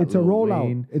 I got it's a Lil rollout.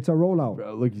 Wayne. It's a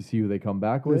rollout. Look, you see who they come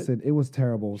back with. Listen, it was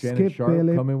terrible. Shannon Skip Sharp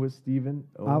Bayless. coming with Steven.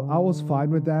 I was fine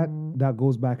with that. That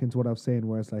goes back into what I'm saying,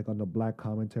 where it's like on the black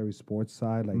commentary sports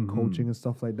side, like coaching and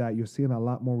stuff like that. You're seeing a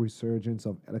lot more resurgence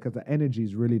of because the energy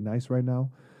is really nice right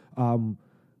now.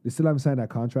 They still haven't signed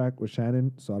that contract with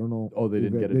Shannon, so I don't know. Oh, they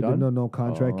didn't get it done? No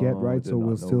contract yet, right? So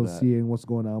we're still seeing what's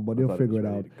going on, but they'll figure it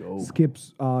out.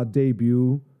 Skip's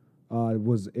debut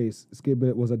was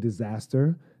a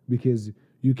disaster because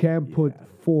you can't put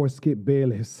four Skip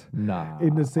Bayless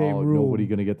in the same room. Nobody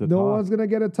gonna get the talk. No one's gonna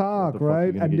get a talk,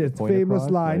 right? And this famous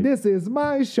line, "This is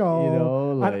my show." You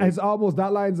know, and it's almost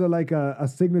that line's like a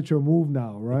signature move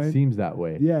now, right? It seems that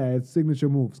way. Yeah, it's signature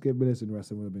move. Skip Bayless in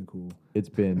wrestling would have been cool. It's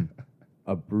been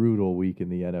a brutal week in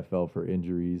the NFL for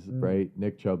injuries, right?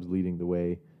 Nick Chubb's leading the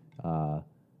way.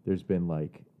 There's been I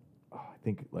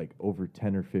think over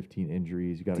 10 or 15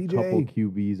 injuries. You got a couple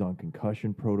QBs on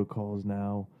concussion protocols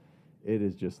now. It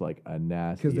is just like a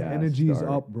nasty because the energy's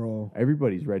up, bro.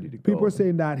 Everybody's ready to go. People are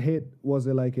saying that hit was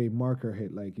like a marker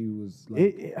hit, like he was.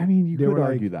 Like, you could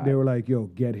argue that they were like, "Yo,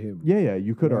 get him." Yeah,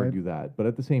 you could argue that, but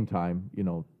at the same time,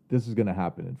 this is going to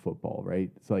happen in football,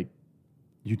 right? It's like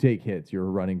You take hits. You're a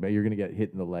running back. You're going to get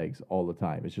hit in the legs all the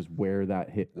time. It's just where that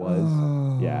hit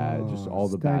was. Yeah, just all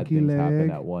the bad stanky things happen leg.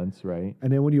 at once, right?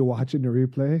 And then when you're watching the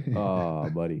replay, Oh,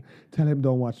 buddy. tell him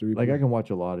don't watch the replay. Like, I can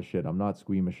watch a lot of shit. I'm not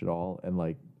squeamish at all. And,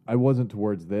 like, I wasn't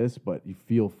towards this, but you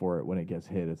feel for it when it gets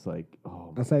hit. It's like,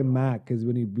 oh, That's like Mac, because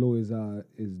when he blew his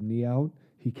knee out,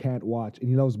 he can't watch. And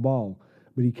he loves ball,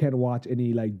 but he can't watch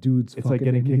any, like, dudes it's like fucking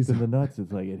getting their knees kicked in the out. nuts.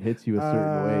 It's like it hits you a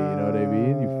certain way. You know what I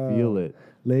mean? You feel it.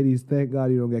 Ladies, thank God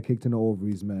you don't get kicked in the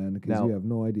ovaries, man, because Now- you have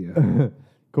no idea.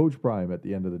 Coach Prime, at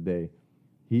the end of the day,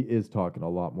 he is talking a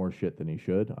lot more shit than he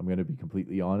should. I'm going to be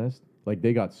completely honest. Like,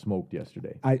 they got smoked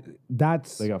yesterday.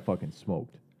 They got fucking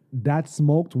smoked, that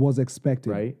smoked was expected.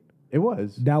 right? It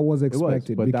was. That was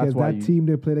expected but that's because why that team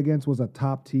they played against was a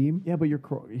top team. Yeah, but your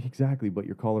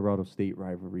Colorado State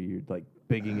rivalry, you're like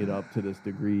bigging it up to this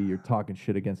degree. You're talking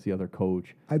shit against the other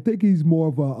coach. I think he's more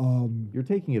of a You're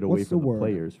taking it away What's the from the word?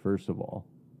 players, first of all,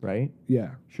 right?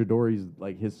 yeah. Shadori's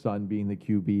like his son being the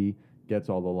QB gets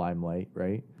all the limelight,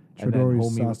 right? And then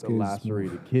Shadori's homie with the Sasuke's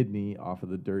lacerated kidney off of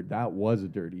the dirt. That was a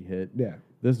dirty hit. Yeah.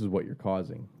 This is what you're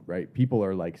causing, right? People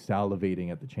are like salivating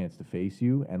at the chance to face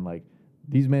you, and like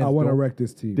these men. I want to wreck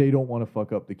this team. They don't want to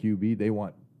fuck up the QB.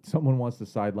 Someone wants to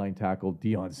sideline tackle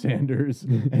Deion Sanders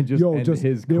and just end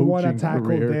his they want coaching to tackle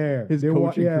career. there. His They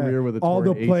coaching career with a all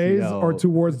torn the plays ACL. are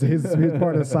towards his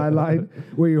part of the sideline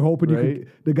where you're hoping Right?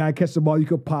 the guy catch the ball, you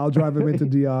could pile drive him into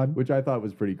Dion. which I thought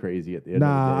was pretty crazy at the end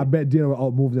Nah, I of the day. bet Dion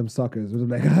will outmove them suckers. It was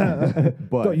like,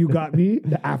 But- thought you got me?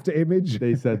 The after image.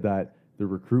 They said that the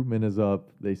recruitment is up.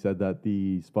 They said that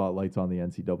the spotlight's on the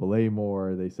NCAA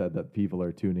more. They said that people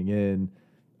are tuning in.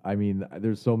 I mean,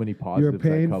 there's so many positives.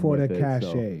 paying that come for with the it,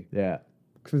 cachet. So, yeah,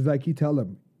 Because like he tell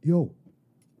them, yo,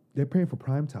 they're paying for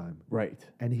prime time. right.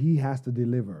 And he has to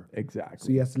deliver. Exactly. So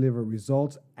he has to deliver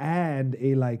results and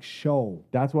a like show.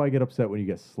 That's why I get upset when you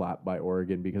get slapped by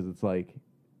Oregon, because it's like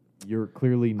you're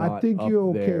clearly not. I think up you're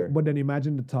okay, there. but then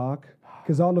imagine the talk.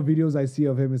 Because all the videos I see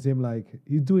of him is him like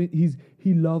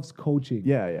he loves coaching.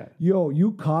 Yeah, yeah. Yo,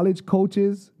 you college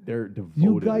coaches, They're devoted.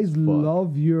 you as guys fuck.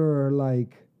 love your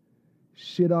like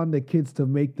shit on the kids to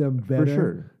make them better.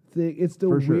 sure. It's the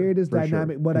For sure, weirdest for sure.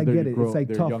 dynamic, but 'Cause I they're get it. It's like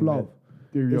they're tough young love. men.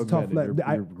 They're It's young tough men, and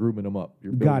love. You're grooming them up.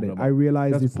 You're Got building it. them I up.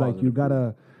 realize That's it's like you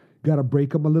positive gotta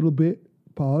break them a little bit.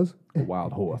 Pause. a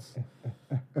wild horse.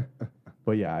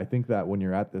 But yeah, I think that when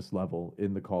you're at this level,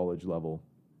 in the college level,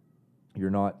 you're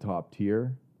not top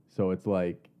tier. So it's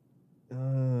like,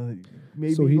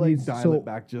 maybe So he like needs dial so it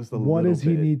back just a little bit. what does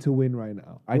he need to win right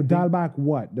now? I Dial think- back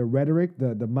what? The rhetoric,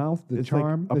 the mouth, the It's like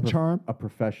charm, a charm. a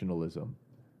professionalism.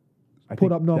 I Put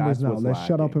think up numbers that's now. what's Let's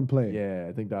shut up lacking. and play. Yeah,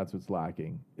 I think that's what's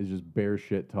lacking. Is just bare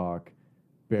shit talk.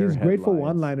 Bare He's great for headlines.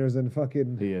 one-liners and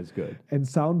fucking He is good, and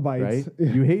sound bites. right?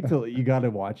 You hate to, you gotta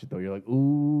watch it though. You're like,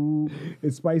 ooh.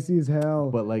 It's spicy as hell.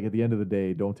 But like at the end of the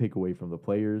day, don't take away from the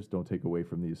players. Don't take away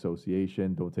from the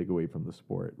association. Don't take away from the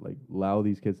sport. Like allow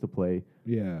these kids to play.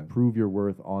 yeah, Prove your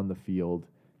worth on the field.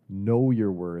 Know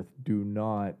your worth. Do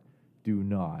not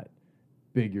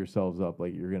big yourselves up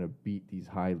like you're gonna beat these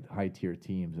high tier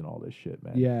teams and all this shit,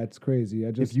 man. yeah, it's crazy.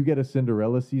 If you get a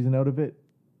Cinderella season out of it,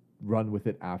 run with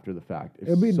it after the fact. If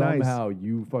It'd be nice. somehow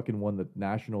you fucking won the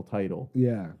national title,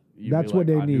 yeah, you'd that's be what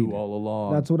like, they I need. knew all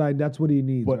along. That's what he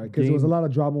needs, But right? Because there was a game- lot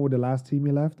of drama with the last team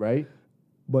he left. right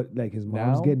But like his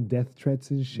mom's Now- getting death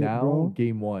threats and shit, now. bro.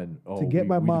 Game one. Oh, To get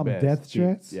my we the mom best. death Dude,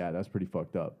 threats? Yeah, that's pretty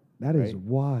fucked up. That is right?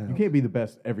 wild. You can't be the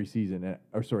best every season,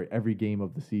 every game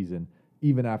of the season,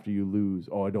 even after you lose.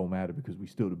 Oh, it don't matter because we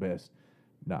still the best.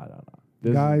 Nah. This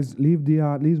is- Guys, leave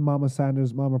Mama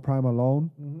Sanders, Mama Prime alone.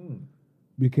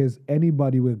 Because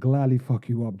anybody will gladly fuck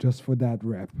you up just for that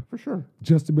rep. for sure.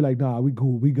 Just to be like, nah, we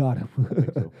cool, we got him.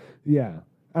 so. Yeah.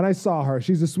 And I saw her.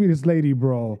 She's the sweetest lady,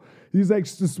 bro. He's like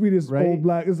the sweetest Right? old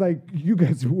black. It's like, you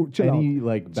guys chill Any out.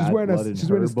 like She's bad wearing blood in she's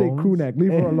her wearing a steak bones, crew neck.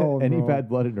 Leave her alone, Any bro. bad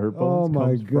blood in her Oh bones my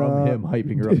comes from God. him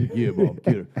hyping her up. Yeah, mom,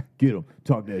 get him,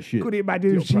 talk that shit. Could you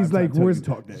imagine Yo, if she's Primetime, like tell you worse?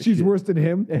 talk that She's shit. worse than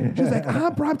him. She's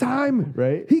like, prime time.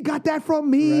 Right? He got that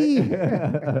from me.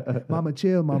 Mama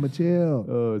chill, mama chill.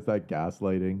 Oh, it's that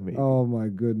gaslighting. Maybe. Oh my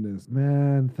goodness.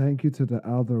 Man, thank you to the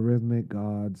algorithmic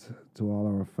gods, to all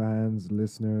our fans,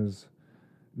 listeners.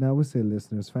 Now we say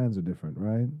listeners, fans are different,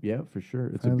 right? Yeah, for sure.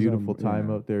 It's a Fans beautiful are- time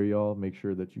yeah. out there, y'all. Make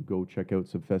sure that you go check out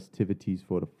some festivities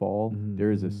for the fall. Mm-hmm,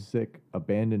 There is a sick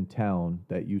abandoned town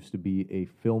that used to be a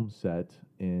film set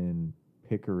in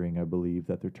Pickering, I believe,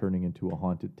 that they're turning into a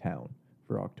haunted town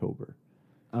for October.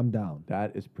 I'm down.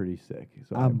 That is pretty sick.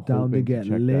 So I'm down to hoping get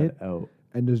check lit. that out.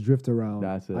 And just drift around.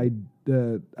 That's it.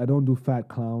 I don't do fat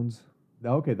clowns.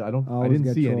 Okay, I always didn't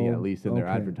get see any trolled. at least in their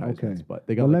Okay, advertisements, okay. but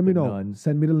they got Well, like let me the know. nuns.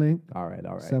 Send me the link. All right.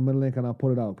 Send me the link and I'll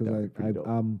put it out That'd be because pretty dope.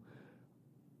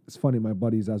 It's funny, my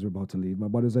buddies, as we're about to leave, my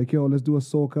buddy's like, yo, let's do a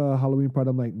soca Halloween party.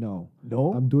 I'm like, no.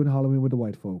 No? I'm doing Halloween with the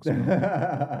white folks. No.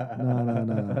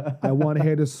 No. I want to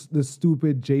hear this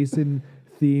stupid Jason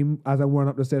theme as I'm running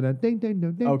up the stairs. And ding, ding,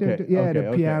 ding, ding, Okay, ding. Yeah,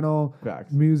 the piano,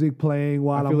 Facts. music playing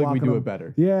while I feel I'm like we walking do up. it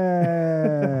better.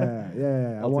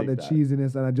 Yeah. I want the take that.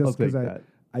 cheesiness, and I just I'll take because that.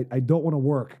 I don't want to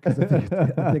work because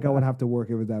I think I would have to work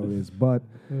if it's that way it is. But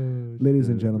ladies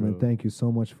and gentlemen, thank you so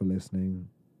much for listening.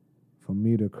 From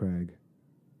me to Craig,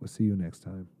 we'll see you next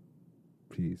time.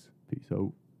 Peace. Peace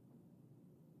out.